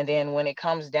 And then when it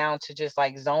comes down to just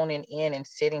like zoning in and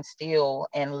sitting still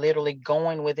and literally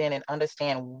going within and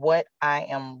understand what I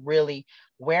am really,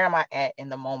 where am I at in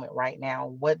the moment right now?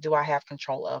 What do I have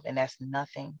control of? And that's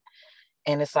nothing.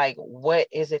 And it's like, what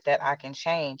is it that I can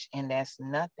change? And that's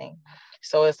nothing.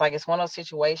 So it's like, it's one of those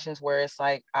situations where it's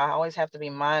like, I always have to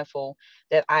be mindful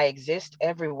that I exist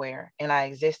everywhere and I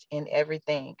exist in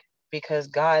everything, because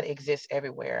God exists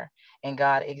everywhere and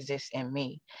God exists in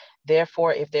me.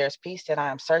 Therefore, if there's peace that I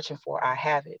am searching for, I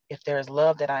have it. If there is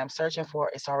love that I am searching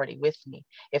for, it's already with me.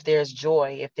 If there's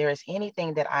joy, if there is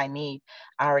anything that I need,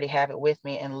 I already have it with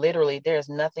me. And literally, there's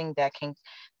nothing that can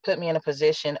put me in a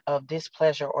position of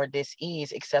displeasure or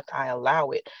dis-ease except I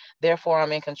allow it. Therefore,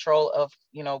 I'm in control of,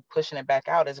 pushing it back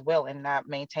out as well and not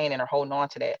maintaining or holding on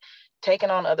to that.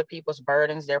 Taking on other people's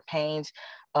burdens, their pains,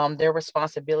 their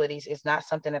responsibilities is not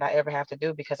something that I ever have to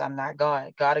do, because I'm not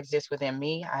God. God exists within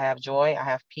me. I have joy, I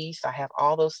have peace, I have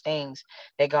all those things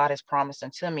that God has promised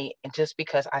unto me. And just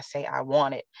because I say I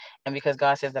want it, and because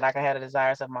God says that I can have the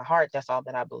desires of my heart, that's all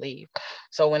that I believe.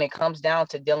 So when it comes down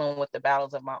to dealing with the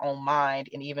battles of my own mind,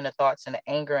 and even the thoughts and the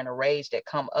anger and the rage that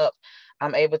come up,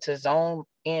 I'm able to zone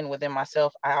in within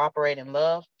myself. I operate in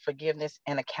love, forgiveness,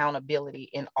 and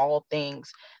accountability in all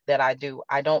things that I do.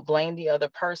 I don't blame the other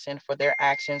person for their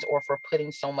actions or for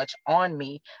putting so much on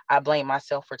me. I blame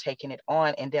myself for taking it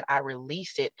on, and then I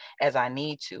release it as I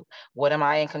need to. What am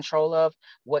I in control of?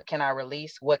 What can I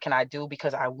release? What can I do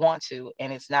because I want to?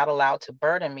 And it's not allowed to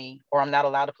burden me, or I'm not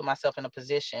allowed to put myself in a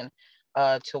position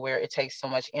to where it takes so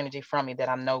much energy from me that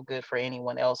I'm no good for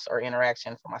anyone else or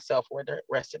interaction for myself or the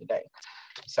rest of the day.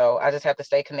 So I just have to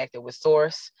stay connected with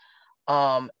source,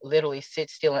 literally sit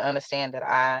still and understand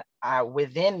that I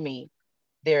within me,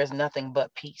 there is nothing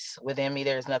but peace. Within me,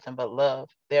 there is nothing but love.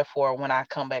 Therefore, when I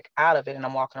come back out of it and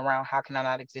I'm walking around, how can I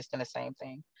not exist in the same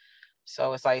thing?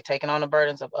 So it's like taking on the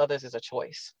burdens of others is a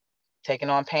choice.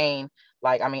 Taking on pain,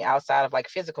 outside of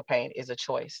physical pain, is a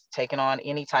choice. Taking on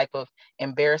any type of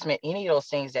embarrassment, any of those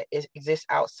things that exist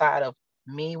outside of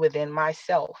me within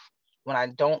myself, when I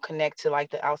don't connect to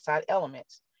the outside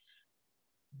elements,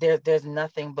 there's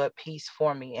nothing but peace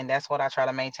for me. And that's what I try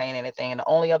to maintain in anything. And the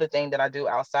only other thing that I do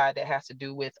outside that has to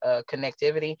do with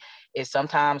connectivity is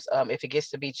sometimes if it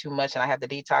gets to be too much and I have to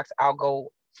detox, I'll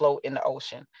go float in the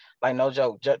ocean. No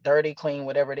joke, dirty, clean,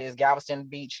 whatever it is, Galveston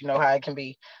Beach, you know how it can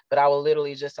be. But I will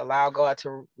literally just allow God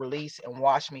to release and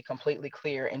wash me completely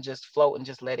clear and just float and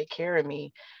just let it carry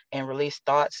me and release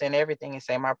thoughts and everything and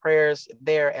say my prayers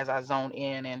there as I zone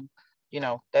in. And,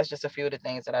 that's just a few of the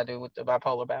things that I do with the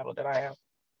bipolar battle that I have.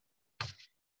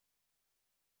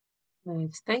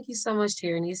 Nice. Thank you so much,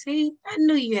 Tierney. See, I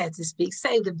knew you had to speak.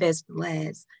 Save the best for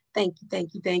last. Thank you,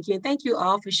 thank you, thank you. And thank you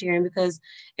all for sharing, because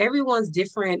everyone's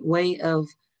different way of,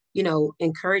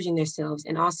 encouraging themselves,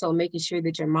 and also making sure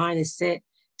that your mind is set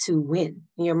to win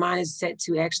and your mind is set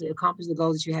to actually accomplish the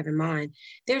goals that you have in mind.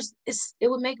 It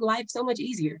would make life so much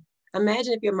easier.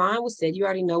 Imagine if your mind was set, you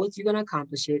already know what you're going to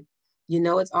accomplish it.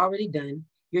 It's already done.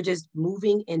 You're just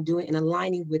moving and doing and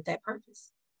aligning with that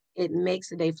purpose. It makes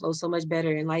the day flow so much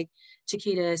better. And like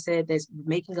Chiquita said, that's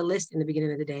making a list in the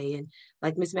beginning of the day. And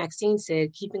like Miss Maxine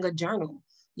said, keeping a journal,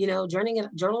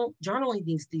 journaling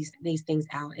these things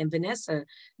out. And Vanessa,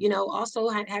 also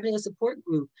having a support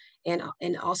group and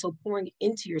also pouring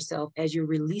into yourself as you're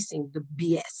releasing the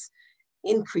BS.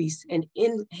 Increase and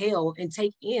inhale and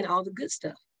take in all the good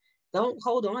stuff. Don't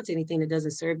hold on to anything that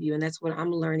doesn't serve you. And that's what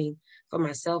I'm learning for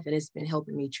myself. And it's been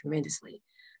helping me tremendously.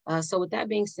 So with that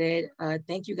being said,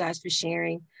 thank you guys for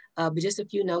sharing. But just a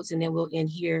few notes and then we'll end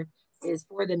here is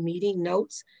for the meeting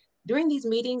notes. During these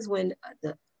meetings, when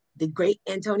the great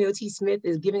Antonio T. Smith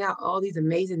is giving out all these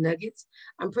amazing nuggets,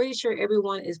 I'm pretty sure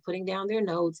everyone is putting down their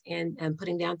notes and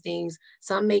putting down things.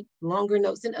 Some make longer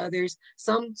notes than others.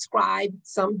 Some scribe,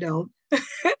 some don't.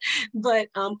 But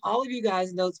all of you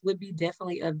guys' notes would be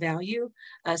definitely of value.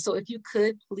 So if you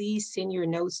could please send your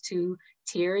notes to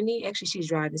Tierney. Actually, she's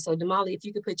driving. So Damali, if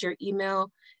you could put your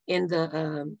email in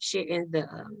the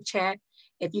chat.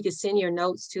 If you could send your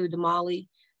notes to Damali,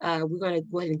 we're going to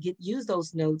go ahead and use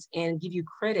those notes and give you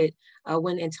credit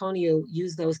when Antonio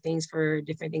used those things for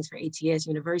different things for ATS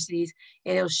universities,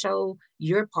 and it'll show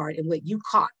your part and what you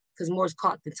caught, because more is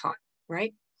caught than taught,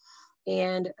 right?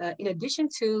 And in addition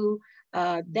to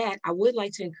that, I would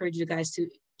like to encourage you guys to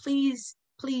please,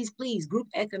 group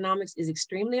economics is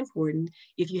extremely important.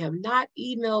 If you have not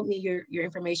emailed me your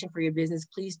information for your business,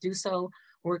 please do so.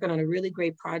 We're working on a really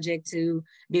great project to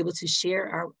be able to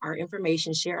share our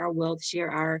information, share our wealth, share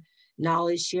our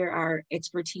knowledge, share our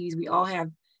expertise. We all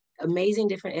have amazing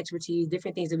different expertise,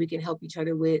 different things that we can help each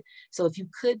other with. So if you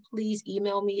could please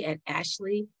email me at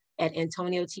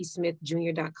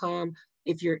ashley@antoniotsmithjr.com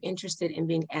if you're interested in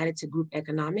being added to group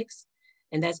economics.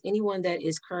 And that's anyone that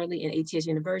is currently in ATS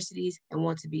universities and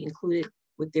want to be included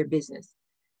with their business.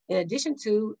 In addition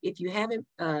to, if you haven't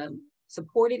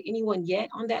supported anyone yet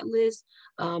on that list,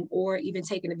 or even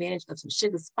taken advantage of some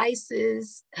sugar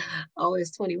spices. Oh,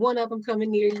 there's 21 of them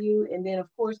coming near you. And then of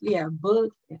course we have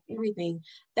books and everything.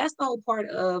 That's the whole part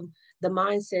of the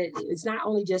mindset. It's not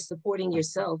only just supporting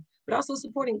yourself, but also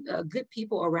supporting good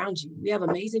people around you. We have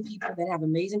amazing people that have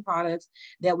amazing products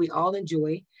that we all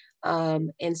enjoy.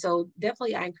 And so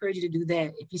definitely I encourage you to do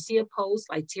that. If you see a post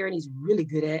like Tyranny's really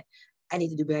good at, I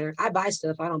need to do better. I buy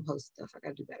stuff, I don't post stuff. I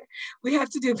gotta do better. We have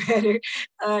to do better.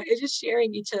 It's just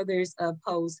sharing each other's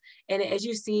posts. And as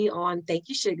you see on Thank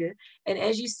You Sugar, and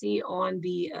as you see on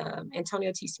the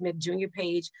Antonio T. Smith Jr.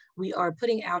 page, we are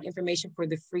putting out information for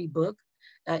the free book.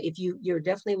 If you're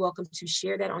definitely welcome to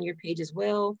share that on your page as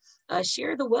well.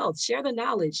 Share the wealth, share the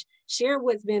knowledge, share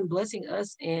what's been blessing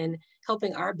us and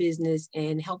helping our business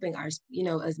and helping our,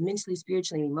 us mentally,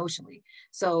 spiritually, and emotionally.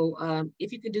 So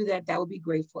if you could do that, that would be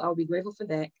grateful. I would be grateful for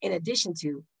that. In addition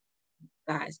to,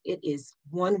 guys, it is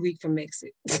 1 week from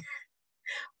Exit.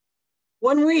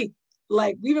 1 week.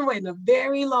 Like, we've been waiting a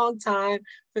very long time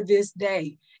for this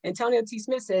day. Antonio T.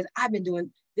 Smith says, I've been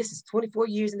doing, this is 24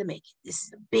 years in the making. This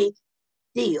is a big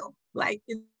deal. Like,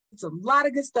 it's a lot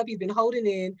of good stuff he's been holding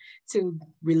in to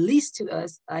release to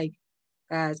us. Like,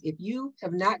 guys, if you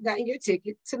have not gotten your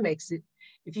ticket to Mexit,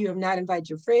 if you have not invited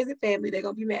your friends and family, they're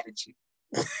gonna be mad at you.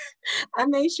 I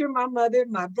made sure my mother,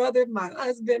 my brother, my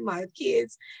husband, my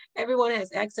kids, everyone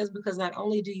has access, because not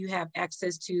only do you have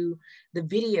access to the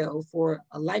video for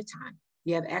a lifetime,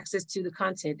 you have access to the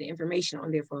content, the information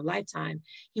on there for a lifetime.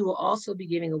 He will also be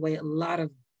giving away a lot of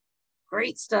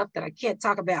great stuff that I can't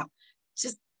talk about.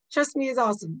 Just trust me, it's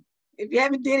awesome. If you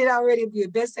haven't did it already, it'll be the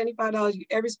best $75 you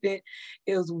ever spent.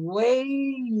 It was way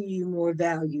more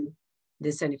value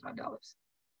than $75.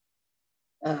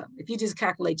 If you just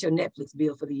calculate your Netflix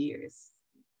bill for the years,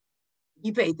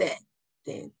 you paid that,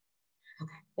 then,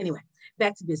 okay. Anyway,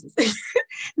 back to business.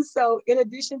 So in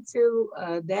addition to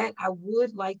that, I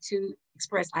would like to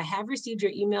express, I have received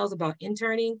your emails about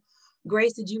interning.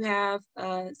 Grace, did you have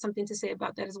something to say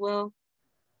about that as well?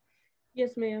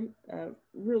 Yes, ma'am.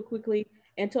 Real quickly,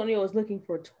 Antonio is looking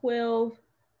for 12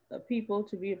 people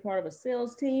to be a part of a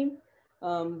sales team.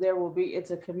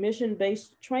 It's a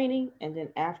commission-based training, and then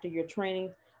after your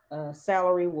training,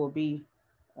 salary will be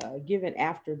given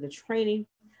after the training.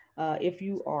 If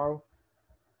you are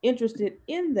interested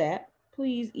in that,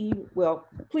 please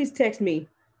text me,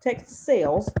 text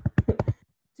sales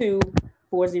to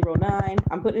 409,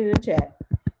 I'm putting it in the chat,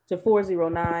 to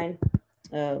 409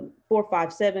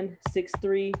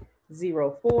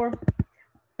 457-6304.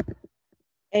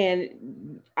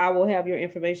 And I will have your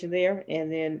information there.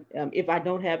 And then if I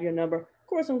don't have your number, of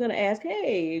course, I'm going to ask,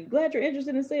 hey, glad you're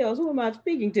interested in sales. Who am I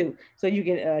speaking to? So you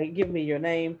can give me your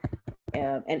name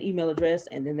and email address.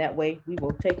 And then that way we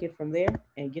will take it from there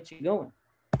and get you going.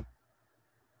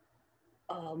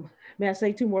 May I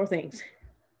say two more things?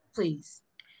 Please.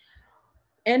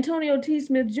 Antonio T.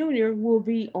 Smith Jr. will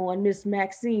be on Miss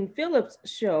Maxine Phillips'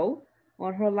 show,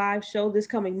 on her live show this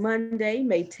coming Monday,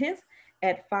 May 10th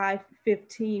at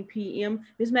 5:15 p.m.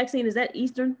 Miss Maxine, is that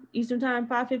Eastern time,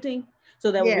 5:15?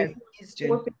 So that will be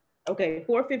Eastern.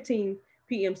 4:15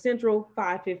 p.m. Central,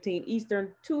 5:15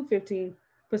 Eastern, 2:15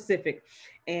 Pacific.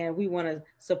 And we want to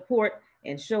support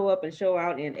and show up and show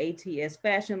out in ATS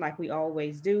fashion like we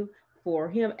always do for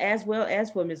him as well as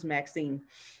for Miss Maxine,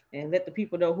 and let the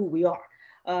people know who we are.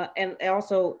 And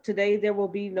also today there will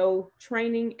be no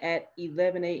training at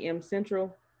 11 a.m.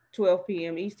 Central, 12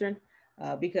 p.m. Eastern,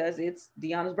 because it's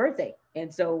Deanna's birthday.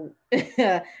 And so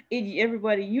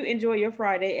everybody, you enjoy your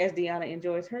Friday as Deanna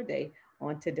enjoys her day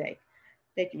on today.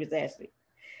 Thank you, Ms. Ashley.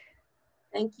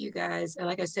 Thank you, guys. And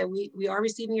like I said, we are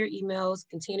receiving your emails.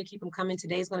 Continue to keep them coming.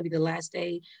 Today is going to be the last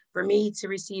day for me to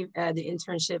receive the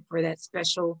internship for that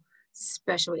special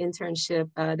internship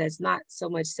that's not so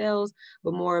much sales,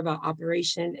 but more about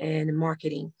operation and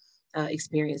marketing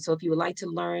experience. So if you would like to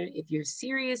learn, if you're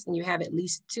serious and you have at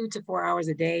least 2 to 4 hours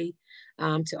a day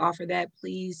to offer that,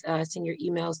 please send your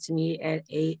emails to me at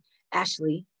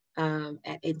Ashley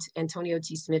at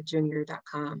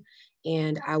AntonioTSmithJr.com.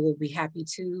 And I will be happy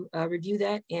to review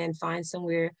that and find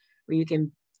somewhere where you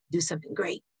can do something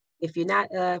great. If you're not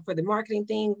for the marketing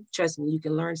thing, trust me, you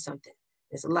can learn something.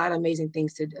 There's a lot of amazing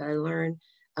things to learn.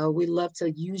 We love to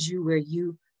use you where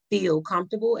you feel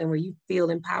comfortable and where you feel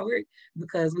empowered,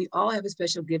 because we all have a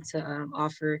special gift to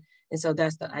offer. And so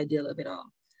that's the ideal of it all.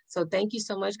 So thank you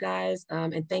so much, guys.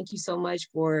 And thank you so much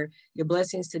for your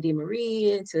blessings to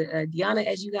DeMarie and to Deanna,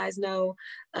 as you guys know.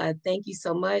 Thank you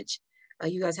so much.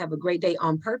 You guys have a great day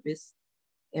on purpose.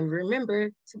 And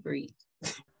remember to breathe.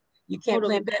 You can't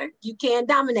plan better. You can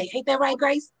dominate. Ain't that right,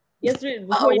 Grace? Yes,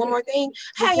 one more thing.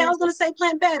 Hey, I was gonna say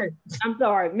plant better. I'm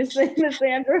sorry, Miss Sandra.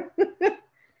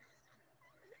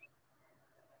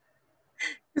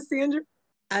 Sandra.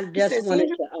 I just wanted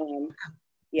to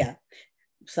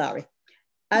sorry.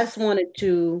 I just wanted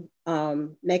to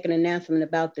make an announcement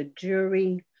about the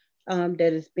jury that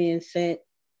is being sent.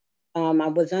 I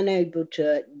was unable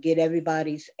to get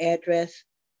everybody's address.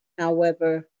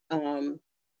 However,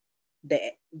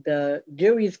 the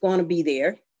jury is going to be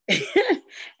there.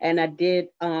 And I did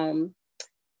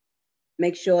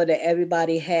make sure that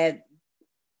everybody had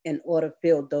an order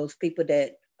filled. Those people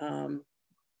that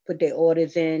put their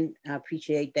orders in, I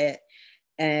appreciate that.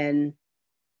 And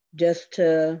just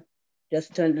to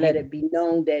let it be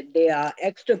known that there are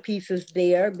extra pieces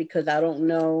there, because I don't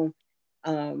know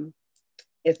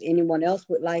if anyone else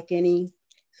would like any.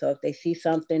 So if they see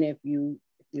something, if you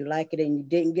like it and you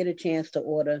didn't get a chance to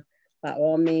order, by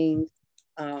all means,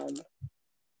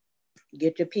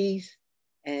 get your piece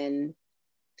and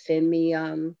send me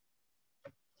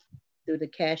through the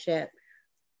Cash App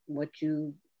what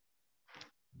you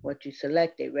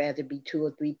selected. Rather be 2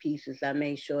 or 3 pieces. I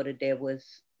made sure that there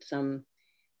was some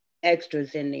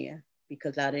extras in there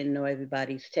because I didn't know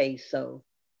everybody's taste. So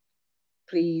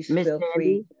please feel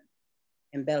free to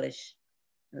embellish.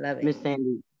 I love it. Miss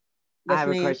Sandy, Yes, I have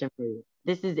a ma'am. question for you.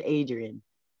 This is Adrian.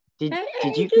 Did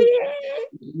you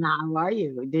how are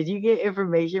you? Did you get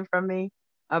information from me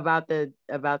about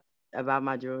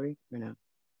my jewelry or no?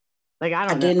 Like I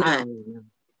don't know. I don't really know.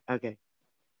 Okay.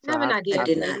 I have an idea,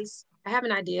 did not. ladies. I have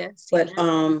an idea. But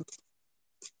Sandra.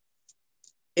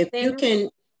 if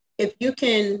you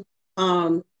can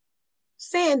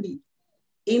Sandy,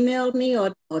 email me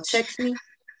or text me.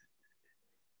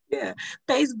 Yeah,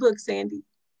 Facebook, Sandy.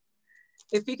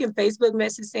 If you can Facebook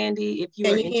message Sandy, if you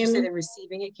Can are you hear interested me? in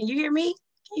receiving it. Can you hear me?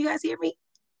 Can you guys hear me?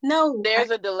 No.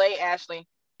 There's a delay, Ashley.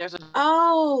 There's a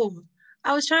Oh,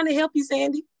 I was trying to help you,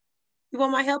 Sandy. You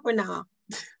want my help or not?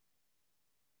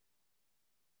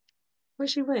 Where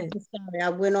she went? Sorry, I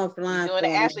went offline. doing the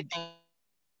Ashley thing.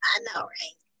 I know,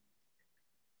 right?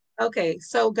 Okay,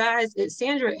 so guys,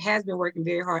 Sandra has been working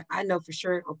very hard. I know for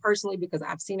sure, or personally, because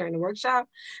I've seen her in the workshop.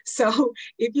 So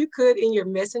if you could, in your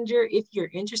messenger, if you're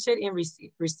interested in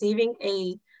receiving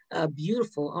a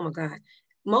beautiful, oh my God,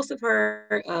 most of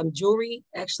her jewelry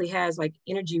actually has like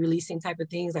energy releasing type of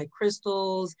things like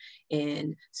crystals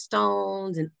and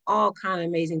stones and all kind of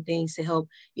amazing things to help,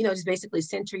 just basically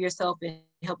center yourself and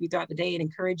help you throughout the day and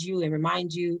encourage you and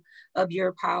remind you of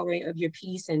your power, of your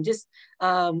peace. And just,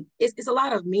 it's a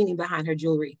lot of meaning behind her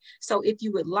jewelry. So if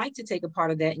you would like to take a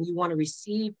part of that and you want to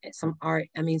receive some art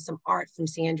from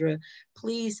Sandra,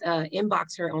 please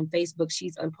inbox her on Facebook.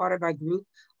 She's a part of our group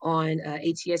on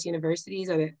ATS Universities,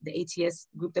 or the ATS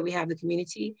group that we have, the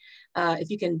community.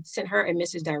 If you can send her a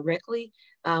message directly.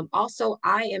 Also,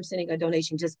 I am sending a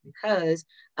donation just because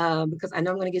I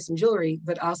know I'm gonna get some jewelry,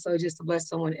 but also just to bless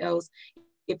someone else.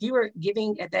 If you were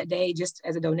giving at that day just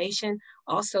as a donation,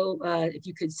 also if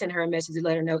you could send her a message to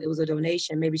let her know it was a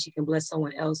donation, maybe she can bless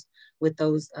someone else with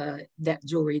those that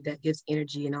jewelry that gives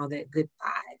energy and all that good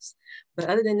vibes. But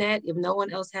other than that, if no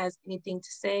one else has anything to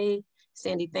say,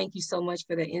 Sandy, thank you so much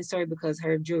for that insert, because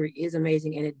her jewelry is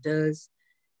amazing and it does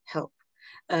help.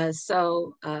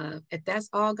 So if that's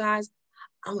all, guys,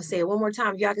 I'm gonna say it one more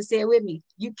time. If y'all can say it with me.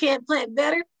 You can't plant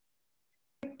better.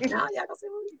 No, y'all gonna say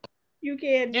it with me. You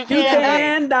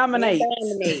can dominate.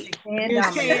 You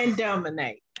can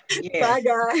dominate. Yes. Bye,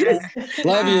 guys.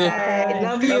 Love you.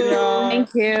 Love you.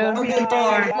 Thank you. Have a good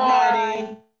day.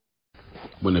 Bye.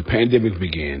 When the pandemic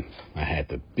began, I had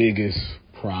the biggest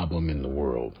problem in the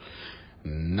world.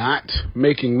 Not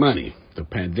making money. The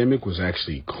pandemic was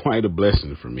actually quite a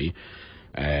blessing for me,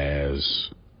 as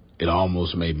it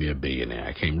almost made me a billionaire.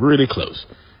 I came really close.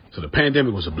 So the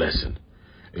pandemic was a blessing.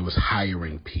 It was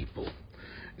hiring people.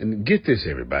 And get this,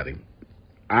 everybody.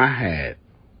 I had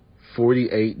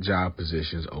 48 job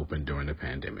positions open during the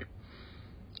pandemic.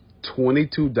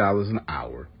 $22 an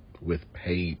hour with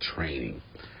paid training.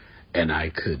 And I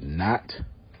could not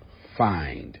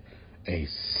find a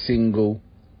single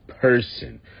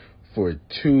person for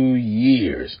 2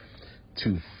 years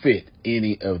to fit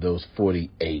any of those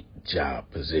 48 job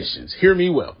positions. Hear me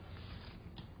well.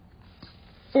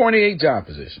 48 job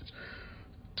positions,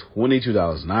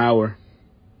 $22 an hour,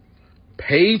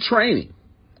 paid training,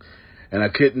 and I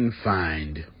couldn't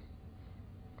find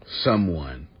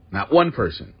someone, not one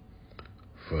person,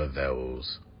 for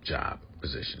those job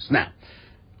positions. Now,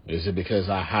 is it because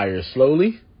I hire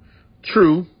slowly?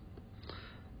 True.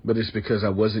 But it's because I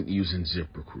wasn't using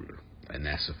ZipRecruiter, and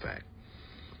that's a fact.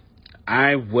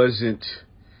 I wasn't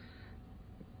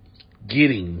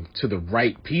getting to the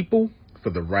right people for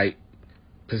the right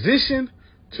position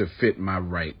to fit my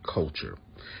right culture.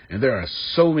 And there are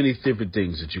so many different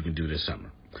things that you can do this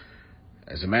summer.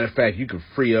 As a matter of fact, you can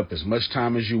free up as much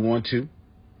time as you want to.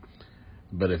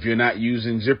 But if you're not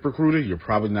using ZipRecruiter, you're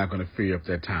probably not going to free up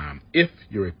that time if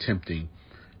you're attempting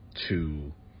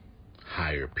to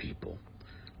hire people.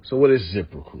 So what is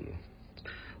ZipRecruiter?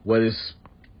 What is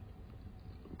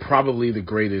probably the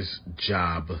greatest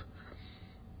job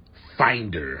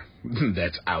finder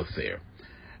that's out there.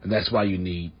 And that's why you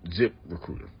need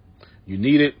ZipRecruiter. You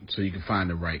need it so you can find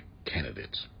the right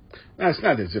candidates. Now, it's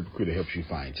not that ZipRecruiter helps you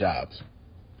find jobs.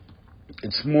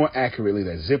 It's more accurately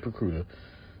that ZipRecruiter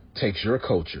takes your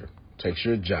culture, takes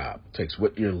your job, takes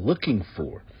what you're looking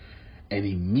for, and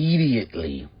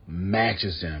immediately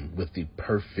matches them with the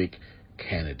perfect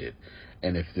candidate.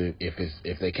 And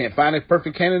if they can't find a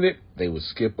perfect candidate, they will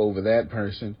skip over that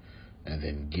person and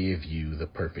then give you the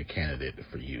perfect candidate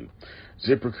for you.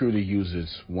 ZipRecruiter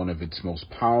uses one of its most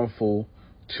powerful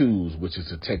tools, which is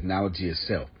the technology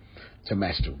itself, to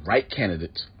match the right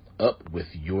candidates up with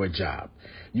your job.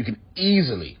 You can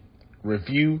easily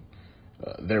review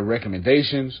their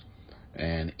recommendations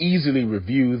and easily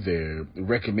review their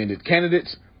recommended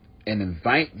candidates and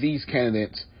invite these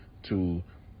candidates to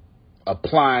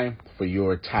apply for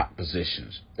your top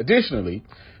positions. Additionally,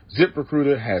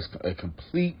 ZipRecruiter has a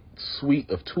complete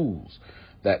suite of tools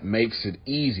that makes it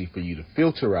easy for you to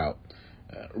filter out,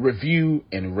 review,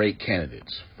 and rate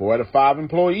candidates. 4 out of 5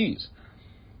 employees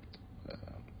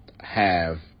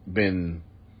have been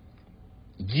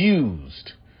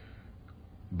used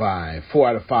by 4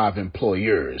 out of 5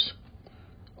 employers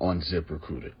on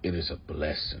ZipRecruiter. It is a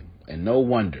blessing. And no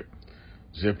wonder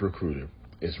ZipRecruiter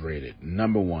is rated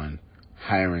 #1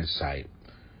 hiring site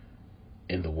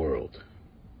in the world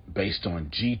based on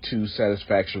G2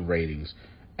 satisfaction ratings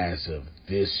as of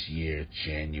this year,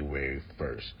 January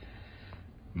 1st.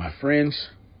 My friends,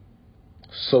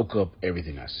 soak up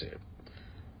everything I said.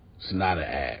 It's not an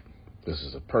ad. This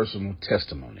is a personal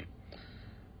testimony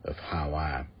of how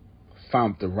I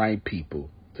found the right people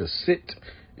to sit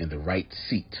in the right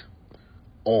seat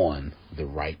on the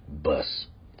right bus.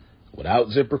 Without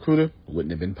ZipRecruiter, it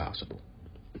wouldn't have been possible.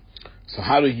 So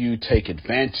how do you take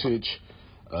advantage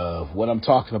of what I'm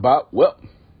talking about? Well,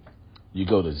 you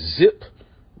go to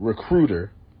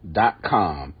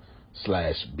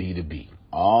ZipRecruiter.com/B2B.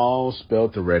 All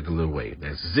spelled the regular way.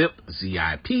 That's Zip,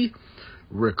 Z-I-P,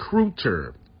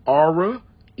 Recruiter, Aura,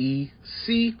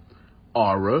 E-C,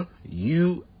 Aura,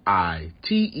 U-I-T-E-R.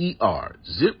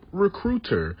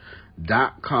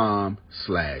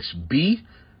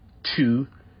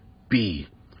 ZipRecruiter.com/B2B.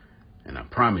 And I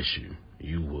promise you,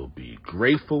 you will be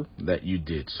grateful that you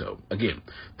did so. Again,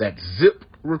 that's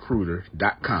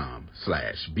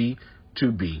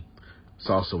ZipRecruiter.com/B2B. It's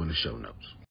also in the show notes.